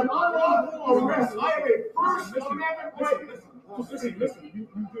 This is an unlawful arrest. I have a First Amendment right. Listen. You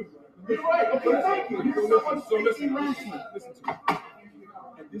do. You're right. Okay, thank you. You're someone speaking rationally. Listen to me.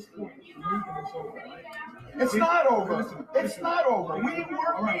 At this point, the meeting is over. Right? It's not over. It's not over. We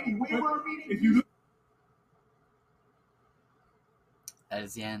were meeting. If you. That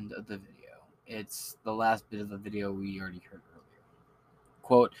is the end of the video. It's the last bit of the video we already heard earlier.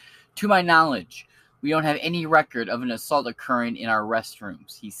 Quote, "To my knowledge, we don't have any record of an assault occurring in our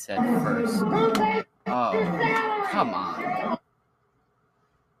restrooms," he said first. Oh, come on. I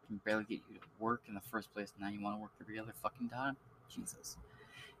can barely get you to work in the first place, now you want to work every other fucking time? Jesus.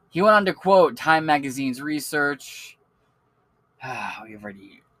 He went on to quote Time Magazine's research. We've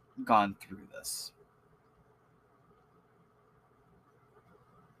already gone through this.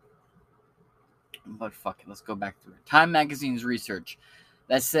 But fuck it, let's go back through it. Time Magazine's research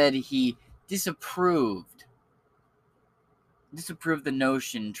that said he disapproved the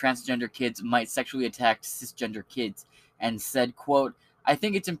notion transgender kids might sexually attack cisgender kids, and said, quote, "I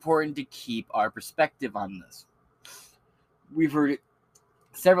think it's important to keep our perspective on this. We've heard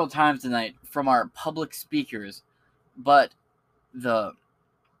several times tonight from our public speakers, but the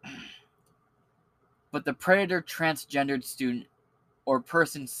predator transgendered student or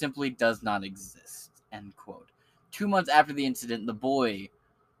person simply does not exist. End quote. 2 months after the incident, the boy,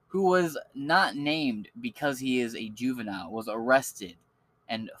 who was not named because he is a juvenile, was arrested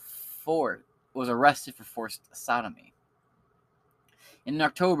for forced sodomy. In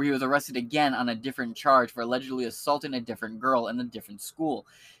October, he was arrested again on a different charge for allegedly assaulting a different girl in a different school.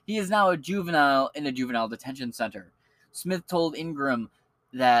 He is now a juvenile in a juvenile detention center. Smith told Ingram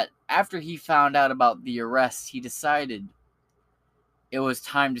that after he found out about the arrest, he decided it was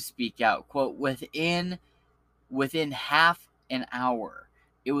time to speak out. Quote, within half an hour,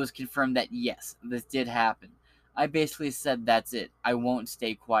 it was confirmed that yes, this did happen. I basically said that's it. I won't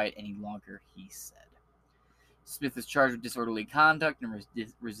stay quiet any longer, he said. Smith is charged with disorderly conduct and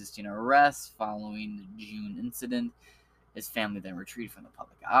resisting arrest following the June incident. His family then retreated from the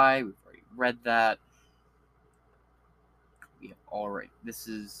public eye. We've already read that. This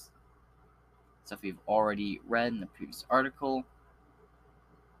is stuff we've already read in the previous article.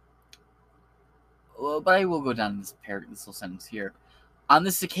 But I will go down this little sentence here. On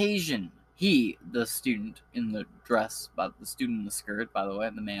this occasion, he, the student in the dress, the student in the skirt, by the way,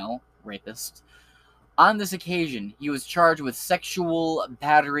 the male rapist, on this occasion, he was charged with sexual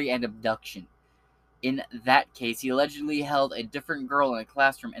battery and abduction. In that case, he allegedly held a different girl in a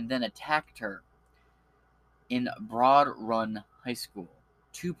classroom and then attacked her in Broad Run High School,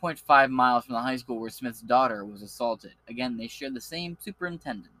 2.5 miles from the high school where Smith's daughter was assaulted. Again, they shared the same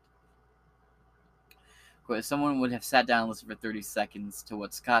superintendent. If someone would have sat down and listened for 30 seconds to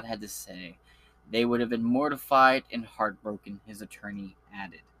what Scott had to say, they would have been mortified and heartbroken, his attorney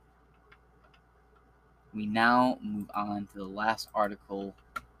added. We now move on to the last article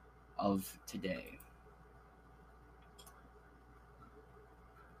of today.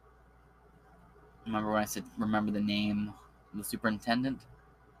 Remember when I said remember the name of the superintendent?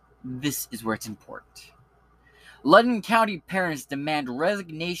 This is where it's important. Loudoun County parents demand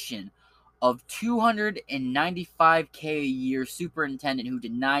resignation of $295K a year superintendent who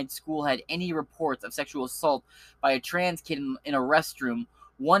denied school had any reports of sexual assault by a trans kid in a restroom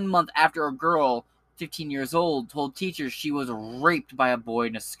 1 month after a girl, 15 years old, told teachers she was raped by a boy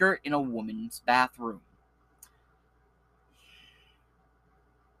in a skirt in a woman's bathroom.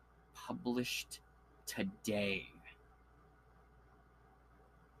 Published today.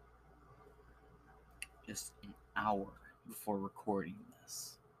 Just an hour before recording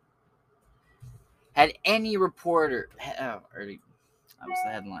this. Had any reporter... that was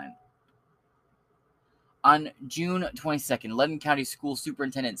the headline. On June 22nd, Loudoun County School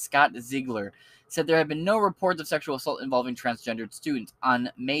Superintendent Scott Ziegler said there had been no reports of sexual assault involving transgendered students.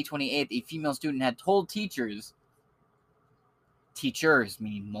 On May 28th, a female student had told teachers,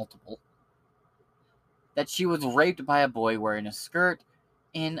 meaning multiple, that she was raped by a boy wearing a skirt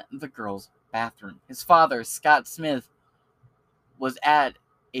in the girls' bathroom. His father, Scott Smith, was at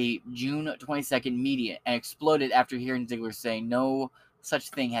a June 22nd meeting and exploded after hearing Ziegler say no such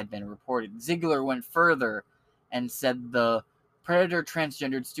thing had been reported. Ziegler went further and said the predator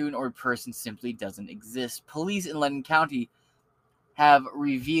transgendered student or person simply doesn't exist. Police in Loudoun County have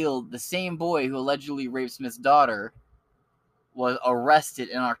revealed the same boy who allegedly raped Smith's daughter was arrested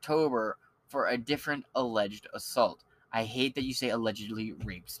in October for a different alleged assault. I hate that you say allegedly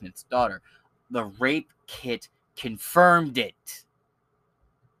raped Smith's daughter. The rape kit confirmed it.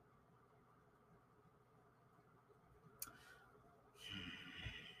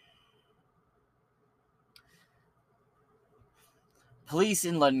 Police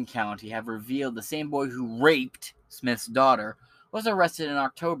in Loudoun County have revealed the same boy who raped Smith's daughter was arrested in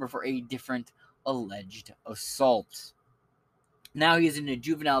October for a different alleged assault. Now he is in a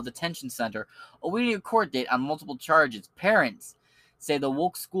juvenile detention center, awaiting a court date on multiple charges. Parents say the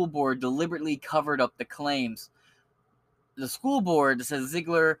woke school board deliberately covered up the claims. The school board says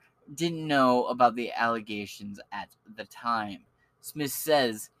Ziegler didn't know about the allegations at the time. Smith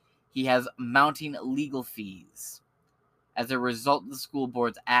says he has mounting legal fees as a result of the school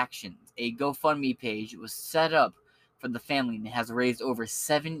board's actions. A GoFundMe page was set up for the family and has raised over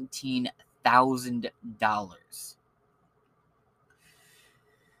 $17,000.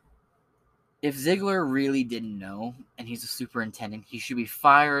 If Ziegler really didn't know, and he's a superintendent, he should be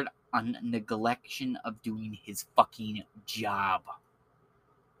fired on neglection of doing his fucking job.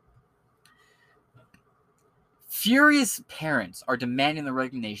 Furious parents are demanding the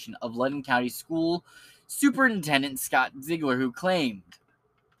resignation of Loudoun County School Superintendent Scott Ziegler, who claimed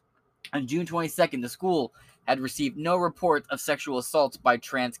on June 22nd the school had received no reports of sexual assaults by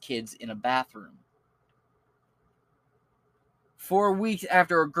trans kids in a bathroom. 4 weeks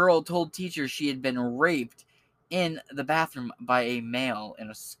after a girl told teachers she had been raped in the bathroom by a male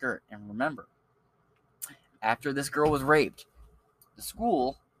in a skirt. And remember, after this girl was raped, the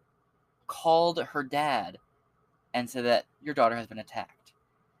school called her dad and said that your daughter has been attacked.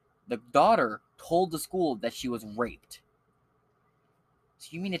 The daughter told the school that she was raped. So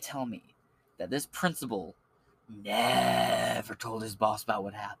you mean to tell me that this principal never told his boss about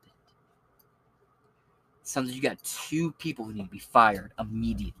what happened? Sounds like you got 2 people who need to be fired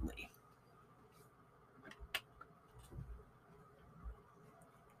immediately.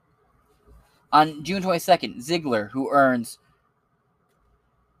 On June 22nd, Ziegler, who earns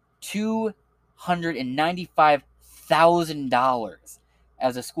 $295,000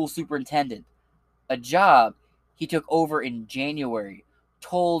 as a school superintendent, a job he took over in January,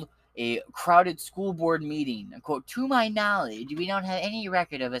 told a crowded school board meeting, quote, "To my knowledge, we don't have any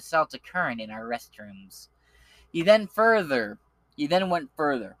record of assaults occurring in our restrooms." He then went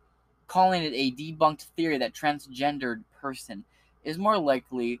further, calling it a debunked theory that transgendered person is more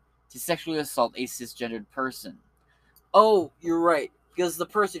likely to sexually assault a cisgendered person. Oh, you're right, because the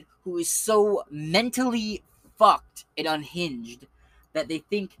person who is so mentally fucked and unhinged that they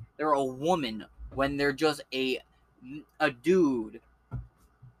think they're a woman when they're just a dude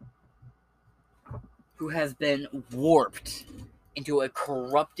who has been warped into a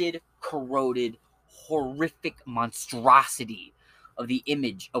corrupted, corroded, horrific monstrosity of the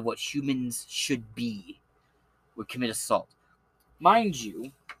image of what humans should be would commit assault. Mind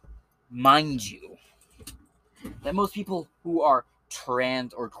you, that most people who are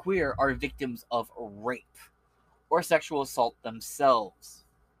trans or queer are victims of rape or sexual assault themselves.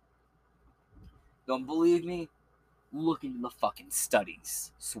 Don't believe me? Look into the fucking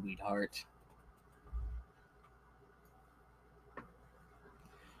studies, sweetheart.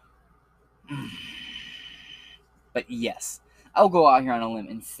 But yes, I'll go out here on a limb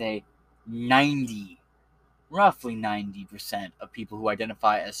and say roughly 90% of people who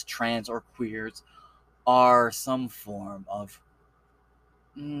identify as trans or queers are some form of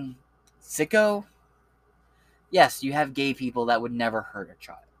sicko. Yes, you have gay people that would never hurt a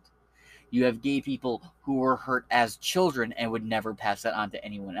child. You have gay people who were hurt as children and would never pass that on to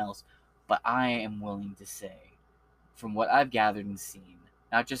anyone else. But I am willing to say, from what I've gathered and seen,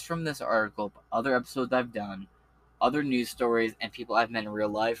 not just from this article, but other episodes I've done, other news stories, and people I've met in real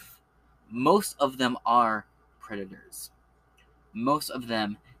life, most of them are predators. Most of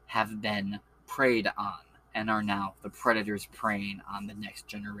them have been preyed on and are now the predators preying on the next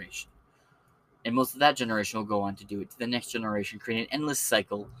generation. And most of that generation will go on to do it to the next generation, creating an endless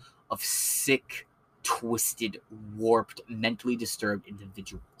cycle of sick, twisted, warped, mentally disturbed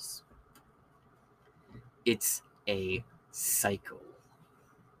individuals. It's a cycle.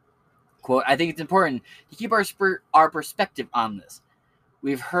 Quote, I think it's important to keep our perspective on this.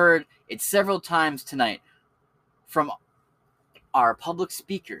 We've heard it several times tonight from our public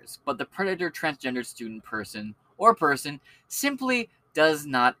speakers, but the predator transgender student person simply does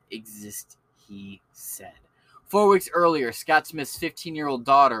not exist, he said. 4 weeks earlier, Scott Smith's 15-year-old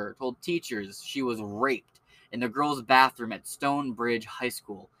daughter told teachers she was raped in the girls' bathroom at Stonebridge High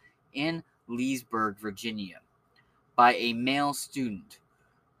School in Leesburg, Virginia, by a male student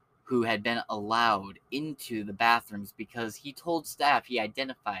who had been allowed into the bathrooms because he told staff he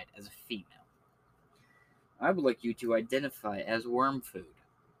identified as a female. I would like you to identify as worm food.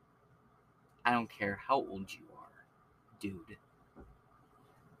 I don't care how old you are, dude.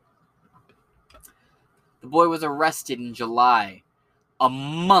 The boy was arrested in July, a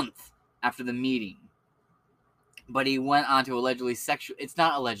month after the meeting. But he went on to allegedly it's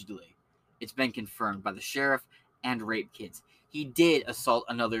not allegedly. It's been confirmed by the sheriff and rape kids. He did assault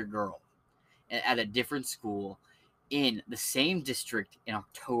another girl at a different school in the same district in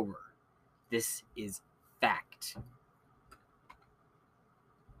October. This is fact.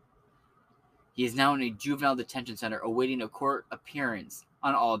 He is now in a juvenile detention center awaiting a court appearance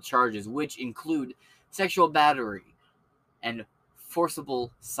on all charges, which include sexual battery and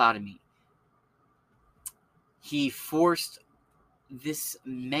forcible sodomy. He forced this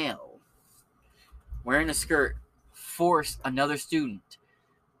male, wearing a skirt, forced another student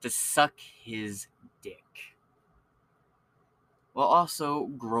to suck his dick, while also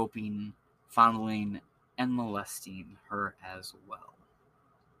groping, fondling, and molesting her as well.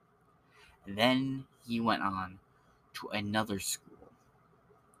 Then he went on to another school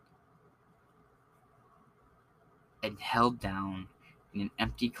and held down in an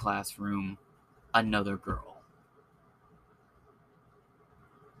empty classroom another girl.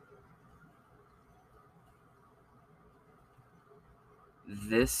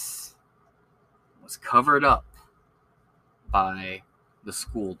 This was covered up by the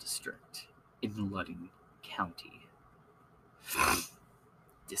school district in Loudoun County.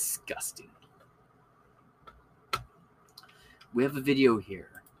 Disgusting. We have a video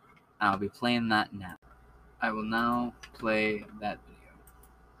here. I'll be playing that now. I will now play that video.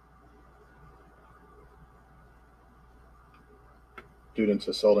 Students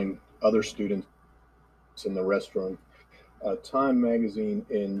assaulting other students in the restroom. Time magazine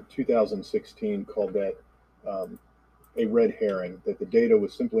in 2016 called that a red herring, that the data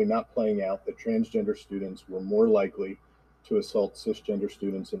was simply not playing out, that transgender students were more likely to assault cisgender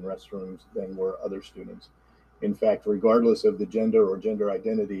students in restrooms than were other students. In fact, regardless of the gender or gender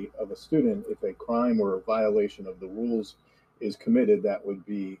identity of a student, if a crime or a violation of the rules is committed, that would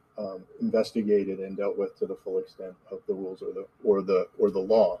be investigated and dealt with to the full extent of the rules or the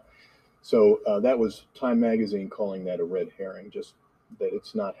law. So that was Time Magazine calling that a red herring, just that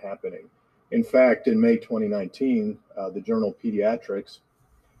it's not happening. In fact, in May 2019, the journal Pediatrics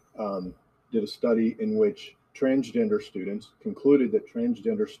did a study in which transgender students concluded that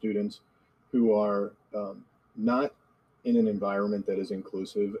transgender students who are not in an environment that is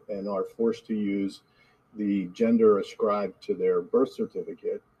inclusive and are forced to use the gender ascribed to their birth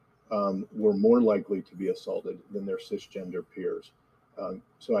certificate were more likely to be assaulted than their cisgender peers.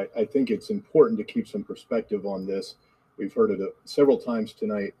 So I think it's important to keep some perspective on this. We've heard it several times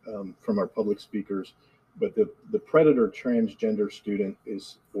tonight from our public speakers, but the predator transgender student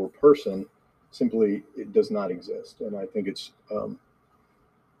is, or person, simply it does not exist. And I think it's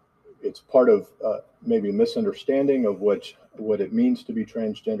part of maybe a misunderstanding of what it means to be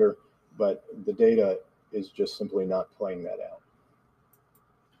transgender, but the data is just simply not playing that out.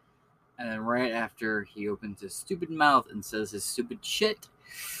 And then right after he opens his stupid mouth and says his stupid shit,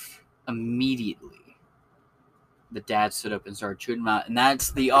 immediately the dad stood up and started chewing him out. And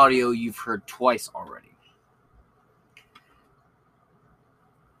that's the audio you've heard twice already.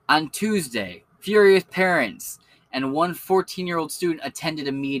 On Tuesday, furious parents and one 14-year-old student attended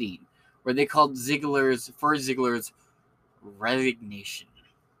a meeting where they called for Ziegler's resignation.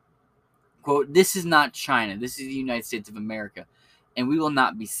 Quote, "This is not China. This is the United States of America, and we will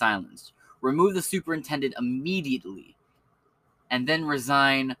not be silenced. Remove the superintendent immediately, and then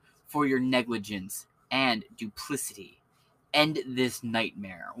resign for your negligence and duplicity. End this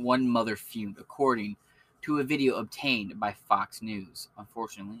nightmare," one mother fumed, according to a video obtained by Fox News.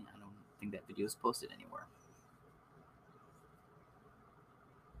 Unfortunately, I don't think that video is posted anywhere.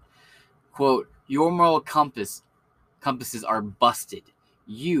 Quote, "Your moral compasses are busted.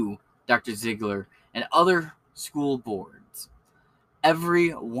 You, Dr. Ziegler, and other school boards,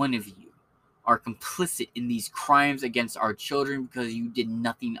 every one of you, are complicit in these crimes against our children because you did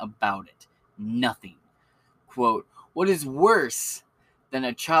nothing about it. Nothing." Quote, what is worse than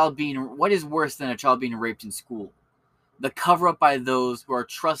a child being raped in school? The cover-up by those who are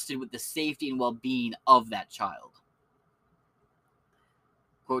trusted with the safety and well-being of that child.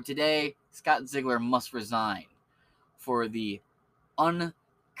 Quote, "Today, Scott Ziegler must resign for the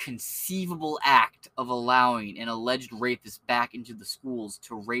unconceivable act of allowing an alleged rapist back into the schools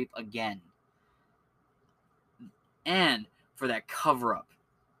to rape again. And for that cover-up,"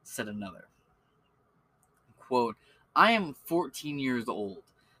 said another. Quote, "I am 14 years old.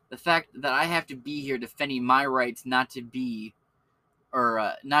 The fact that I have to be here defending my rights not to be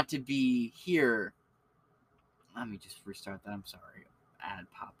here." Let me just restart that. I'm sorry.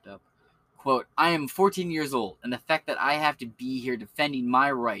 Ad popped up. Quote, "I am 14 years old, and the fact that I have to be here defending my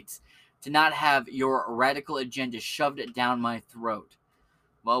rights to not have your radical agenda shoved down my throat."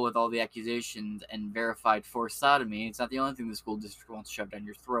 Well, with all the accusations and verified forced sodomy, it's not the only thing the school district wants shoved down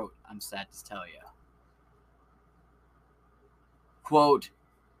your throat, I'm sad to tell you. Quote,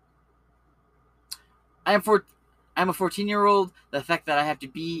 I'm a 14-year-old. The fact that I have to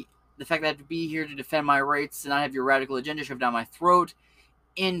be here to defend my rights and not have your radical agenda shoved down my throat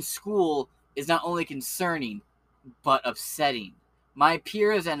in school is not only concerning, but upsetting. My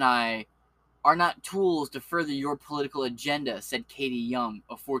peers and I are not tools to further your political agenda," said Katie Young,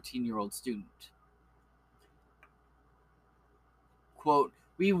 a 14-year-old student. Quote,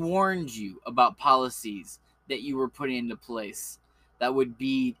 "We warned you about policies that you were putting into place that would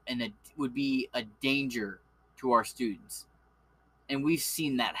be a danger to our students. And we've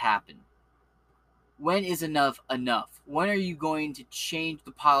seen that happen. When is enough enough? When are you going to change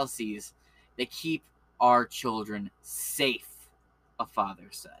the policies that keep our children safe?" a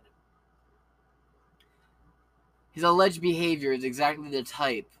father said. His alleged behavior is exactly the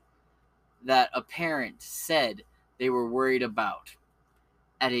type that a parent said they were worried about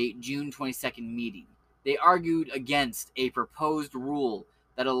at a June 22nd meeting. They argued against a proposed rule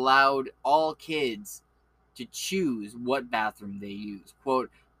that allowed all kids to choose what bathroom they use. Quote,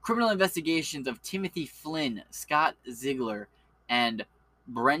 criminal investigations of Timothy Flynn, Scott Ziegler, and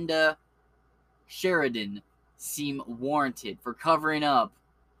Brenda Sheridan seem warranted for covering up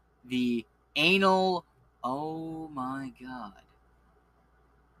the anal... Oh my god.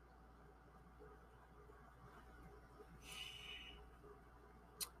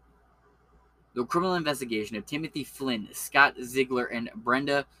 The criminal investigation of Timothy Flynn, Scott Ziegler, and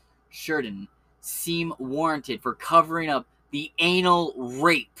Brenda Sheridan seem warranted for covering up the anal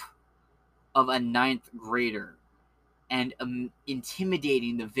rape of a 9th grader and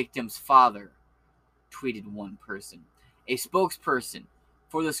intimidating the victim's father, tweeted one person. A spokesperson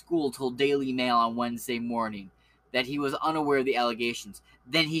for the school told Daily Mail on Wednesday morning that he was unaware of the allegations.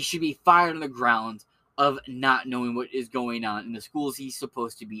 Then he should be fired on the grounds of not knowing what is going on in the schools he's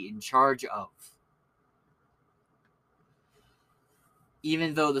supposed to be in charge of.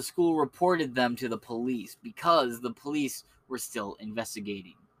 Even though the school reported them to the police because the police were still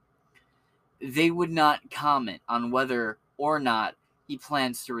investigating. They would not comment on whether or not he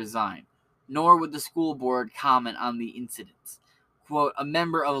plans to resign, nor would the school board comment on the incidents. Quote, a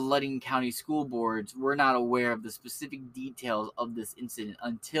member of Loudoun County School Boards were not aware of the specific details of this incident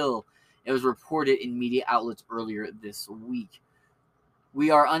until it was reported in media outlets earlier this week. We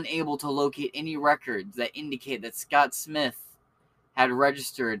are unable to locate any records that indicate that Scott Smith had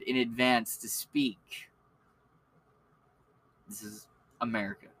registered in advance to speak. This is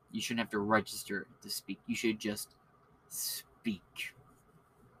America. You shouldn't have to register to speak. You should just speak.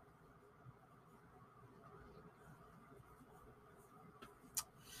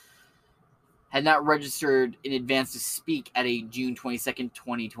 Had not registered in advance to speak at a June 22nd,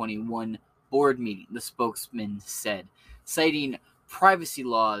 2021 board meeting, the spokesman said, citing privacy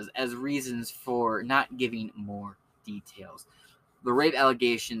laws as reasons for not giving more details. The rape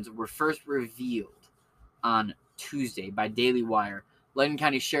allegations were first revealed on Tuesday by Daily Wire. Loudoun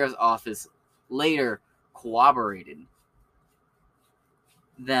County Sheriff's Office later corroborated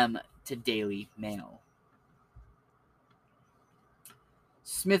them to Daily Mail.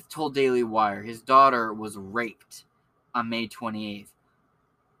 Smith told Daily Wire his daughter was raped on May 28th,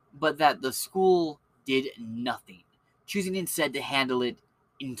 but that the school did nothing, choosing instead to handle it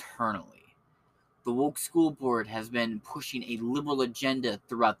internally. The woke school board has been pushing a liberal agenda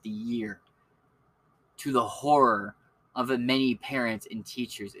throughout the year, to the horror of the many parents and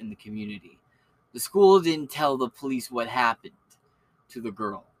teachers in the community. The school didn't tell the police what happened to the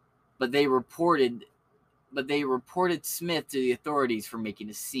girl, but they reported Smith to the authorities for making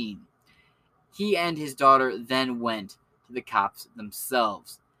a scene. He and his daughter then went to the cops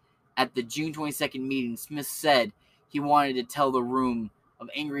themselves. At the June 22nd meeting, Smith said he wanted to tell the room of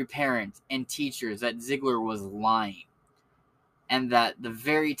angry parents and teachers that Ziegler was lying, and that the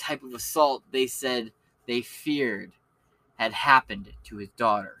very type of assault they said they feared had happened to his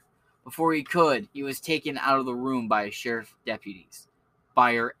daughter. Before he could, he was taken out of the room by sheriff deputies.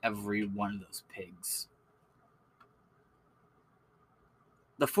 Fire every one of those pigs.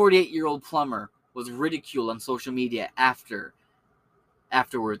 The 48-year-old plumber was ridiculed on social media afterwards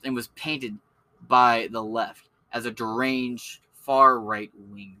and was painted by the left as a deranged, far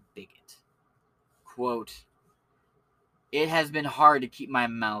right-wing bigot. Quote, it has been hard to keep my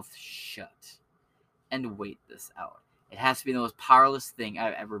mouth shut and wait this out. It has to be the most powerless thing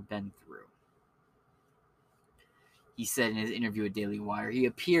I've ever been through, he said in his interview with Daily Wire. He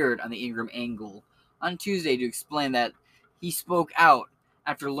appeared on the Ingram Angle on Tuesday to explain that he spoke out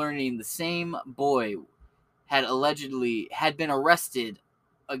after learning the same boy had been arrested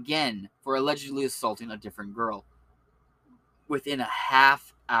again for allegedly assaulting a different girl. Within a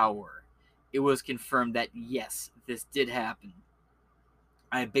half hour, it was confirmed that yes, this did happen.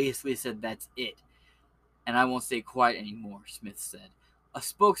 I basically said that's it, and I won't stay quiet anymore, Smith said. A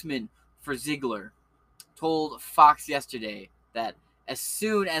spokesman for Ziegler told Fox yesterday that as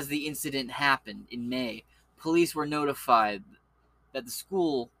soon as the incident happened in May, police were notified that the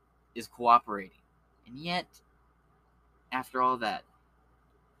school is cooperating. And yet, after all that,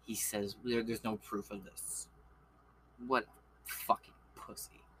 he says there's no proof of this. What a fucking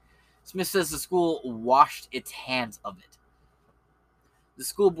pussy. Smith says the school washed its hands of it. The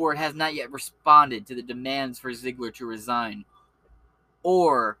school board has not yet responded to the demands for Ziegler to resign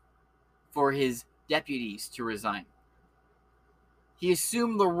or for his deputies to resign. He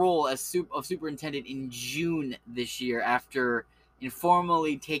assumed the role of superintendent in June this year after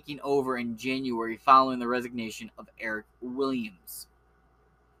informally taking over in January following the resignation of Eric Williams.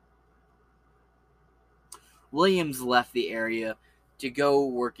 Williams left the area to go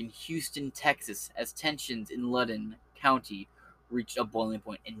work in Houston, Texas, as tensions in Loudoun County reached a boiling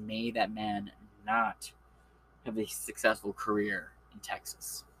point in May. That man not have a successful career in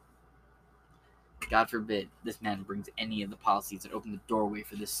Texas. God forbid this man brings any of the policies that open the doorway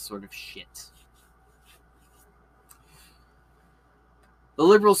for this sort of shit. The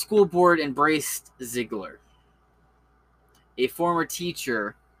liberal school board embraced Ziegler, a former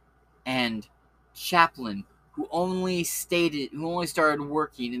teacher and chaplain who only started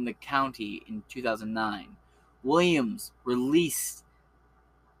working in the county in 2009. Williams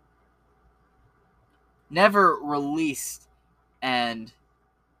never released an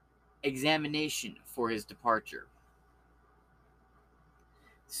examination for his departure.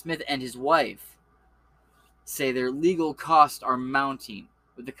 Smith and his wife say their legal costs are mounting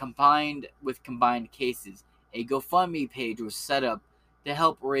with combined cases. A GoFundMe page was set up to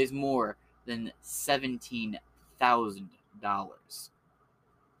help raise more than $17,000.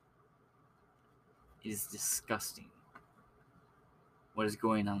 It is disgusting what is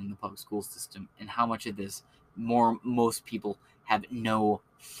going on in the public school system and how much of this most people have no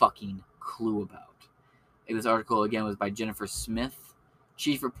fucking clue about. This article again was by Jennifer Smith,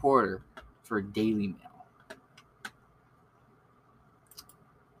 chief reporter for Daily Mail.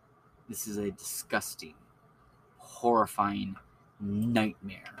 This is a disgusting, horrifying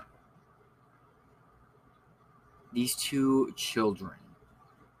nightmare. These two children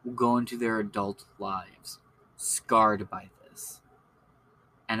will go into their adult lives scarred by this.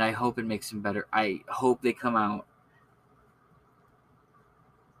 And I hope it makes them better. I hope they come out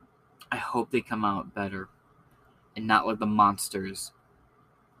better and not like the monsters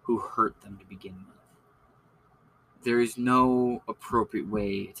who hurt them to begin with. There is no appropriate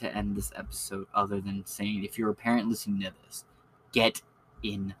way to end this episode other than saying, if you're a parent listening to this, get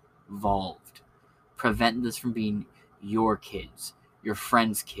involved. Prevent this from being your kids, your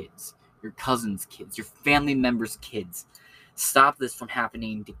friends' kids, your cousins' kids, your family members' kids. Stop this from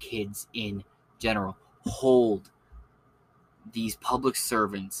happening to kids in general. Hold these public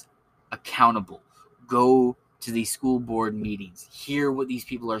servants accountable. Go to these school board meetings. Hear what these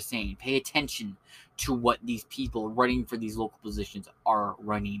people are saying. Pay attention to what these people running for these local positions are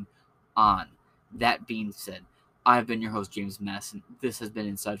running on. That being said, I've been your host, James Madison. This has been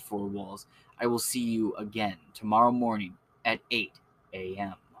Inside Four Walls. I will see you again tomorrow morning at 8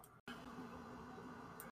 a.m.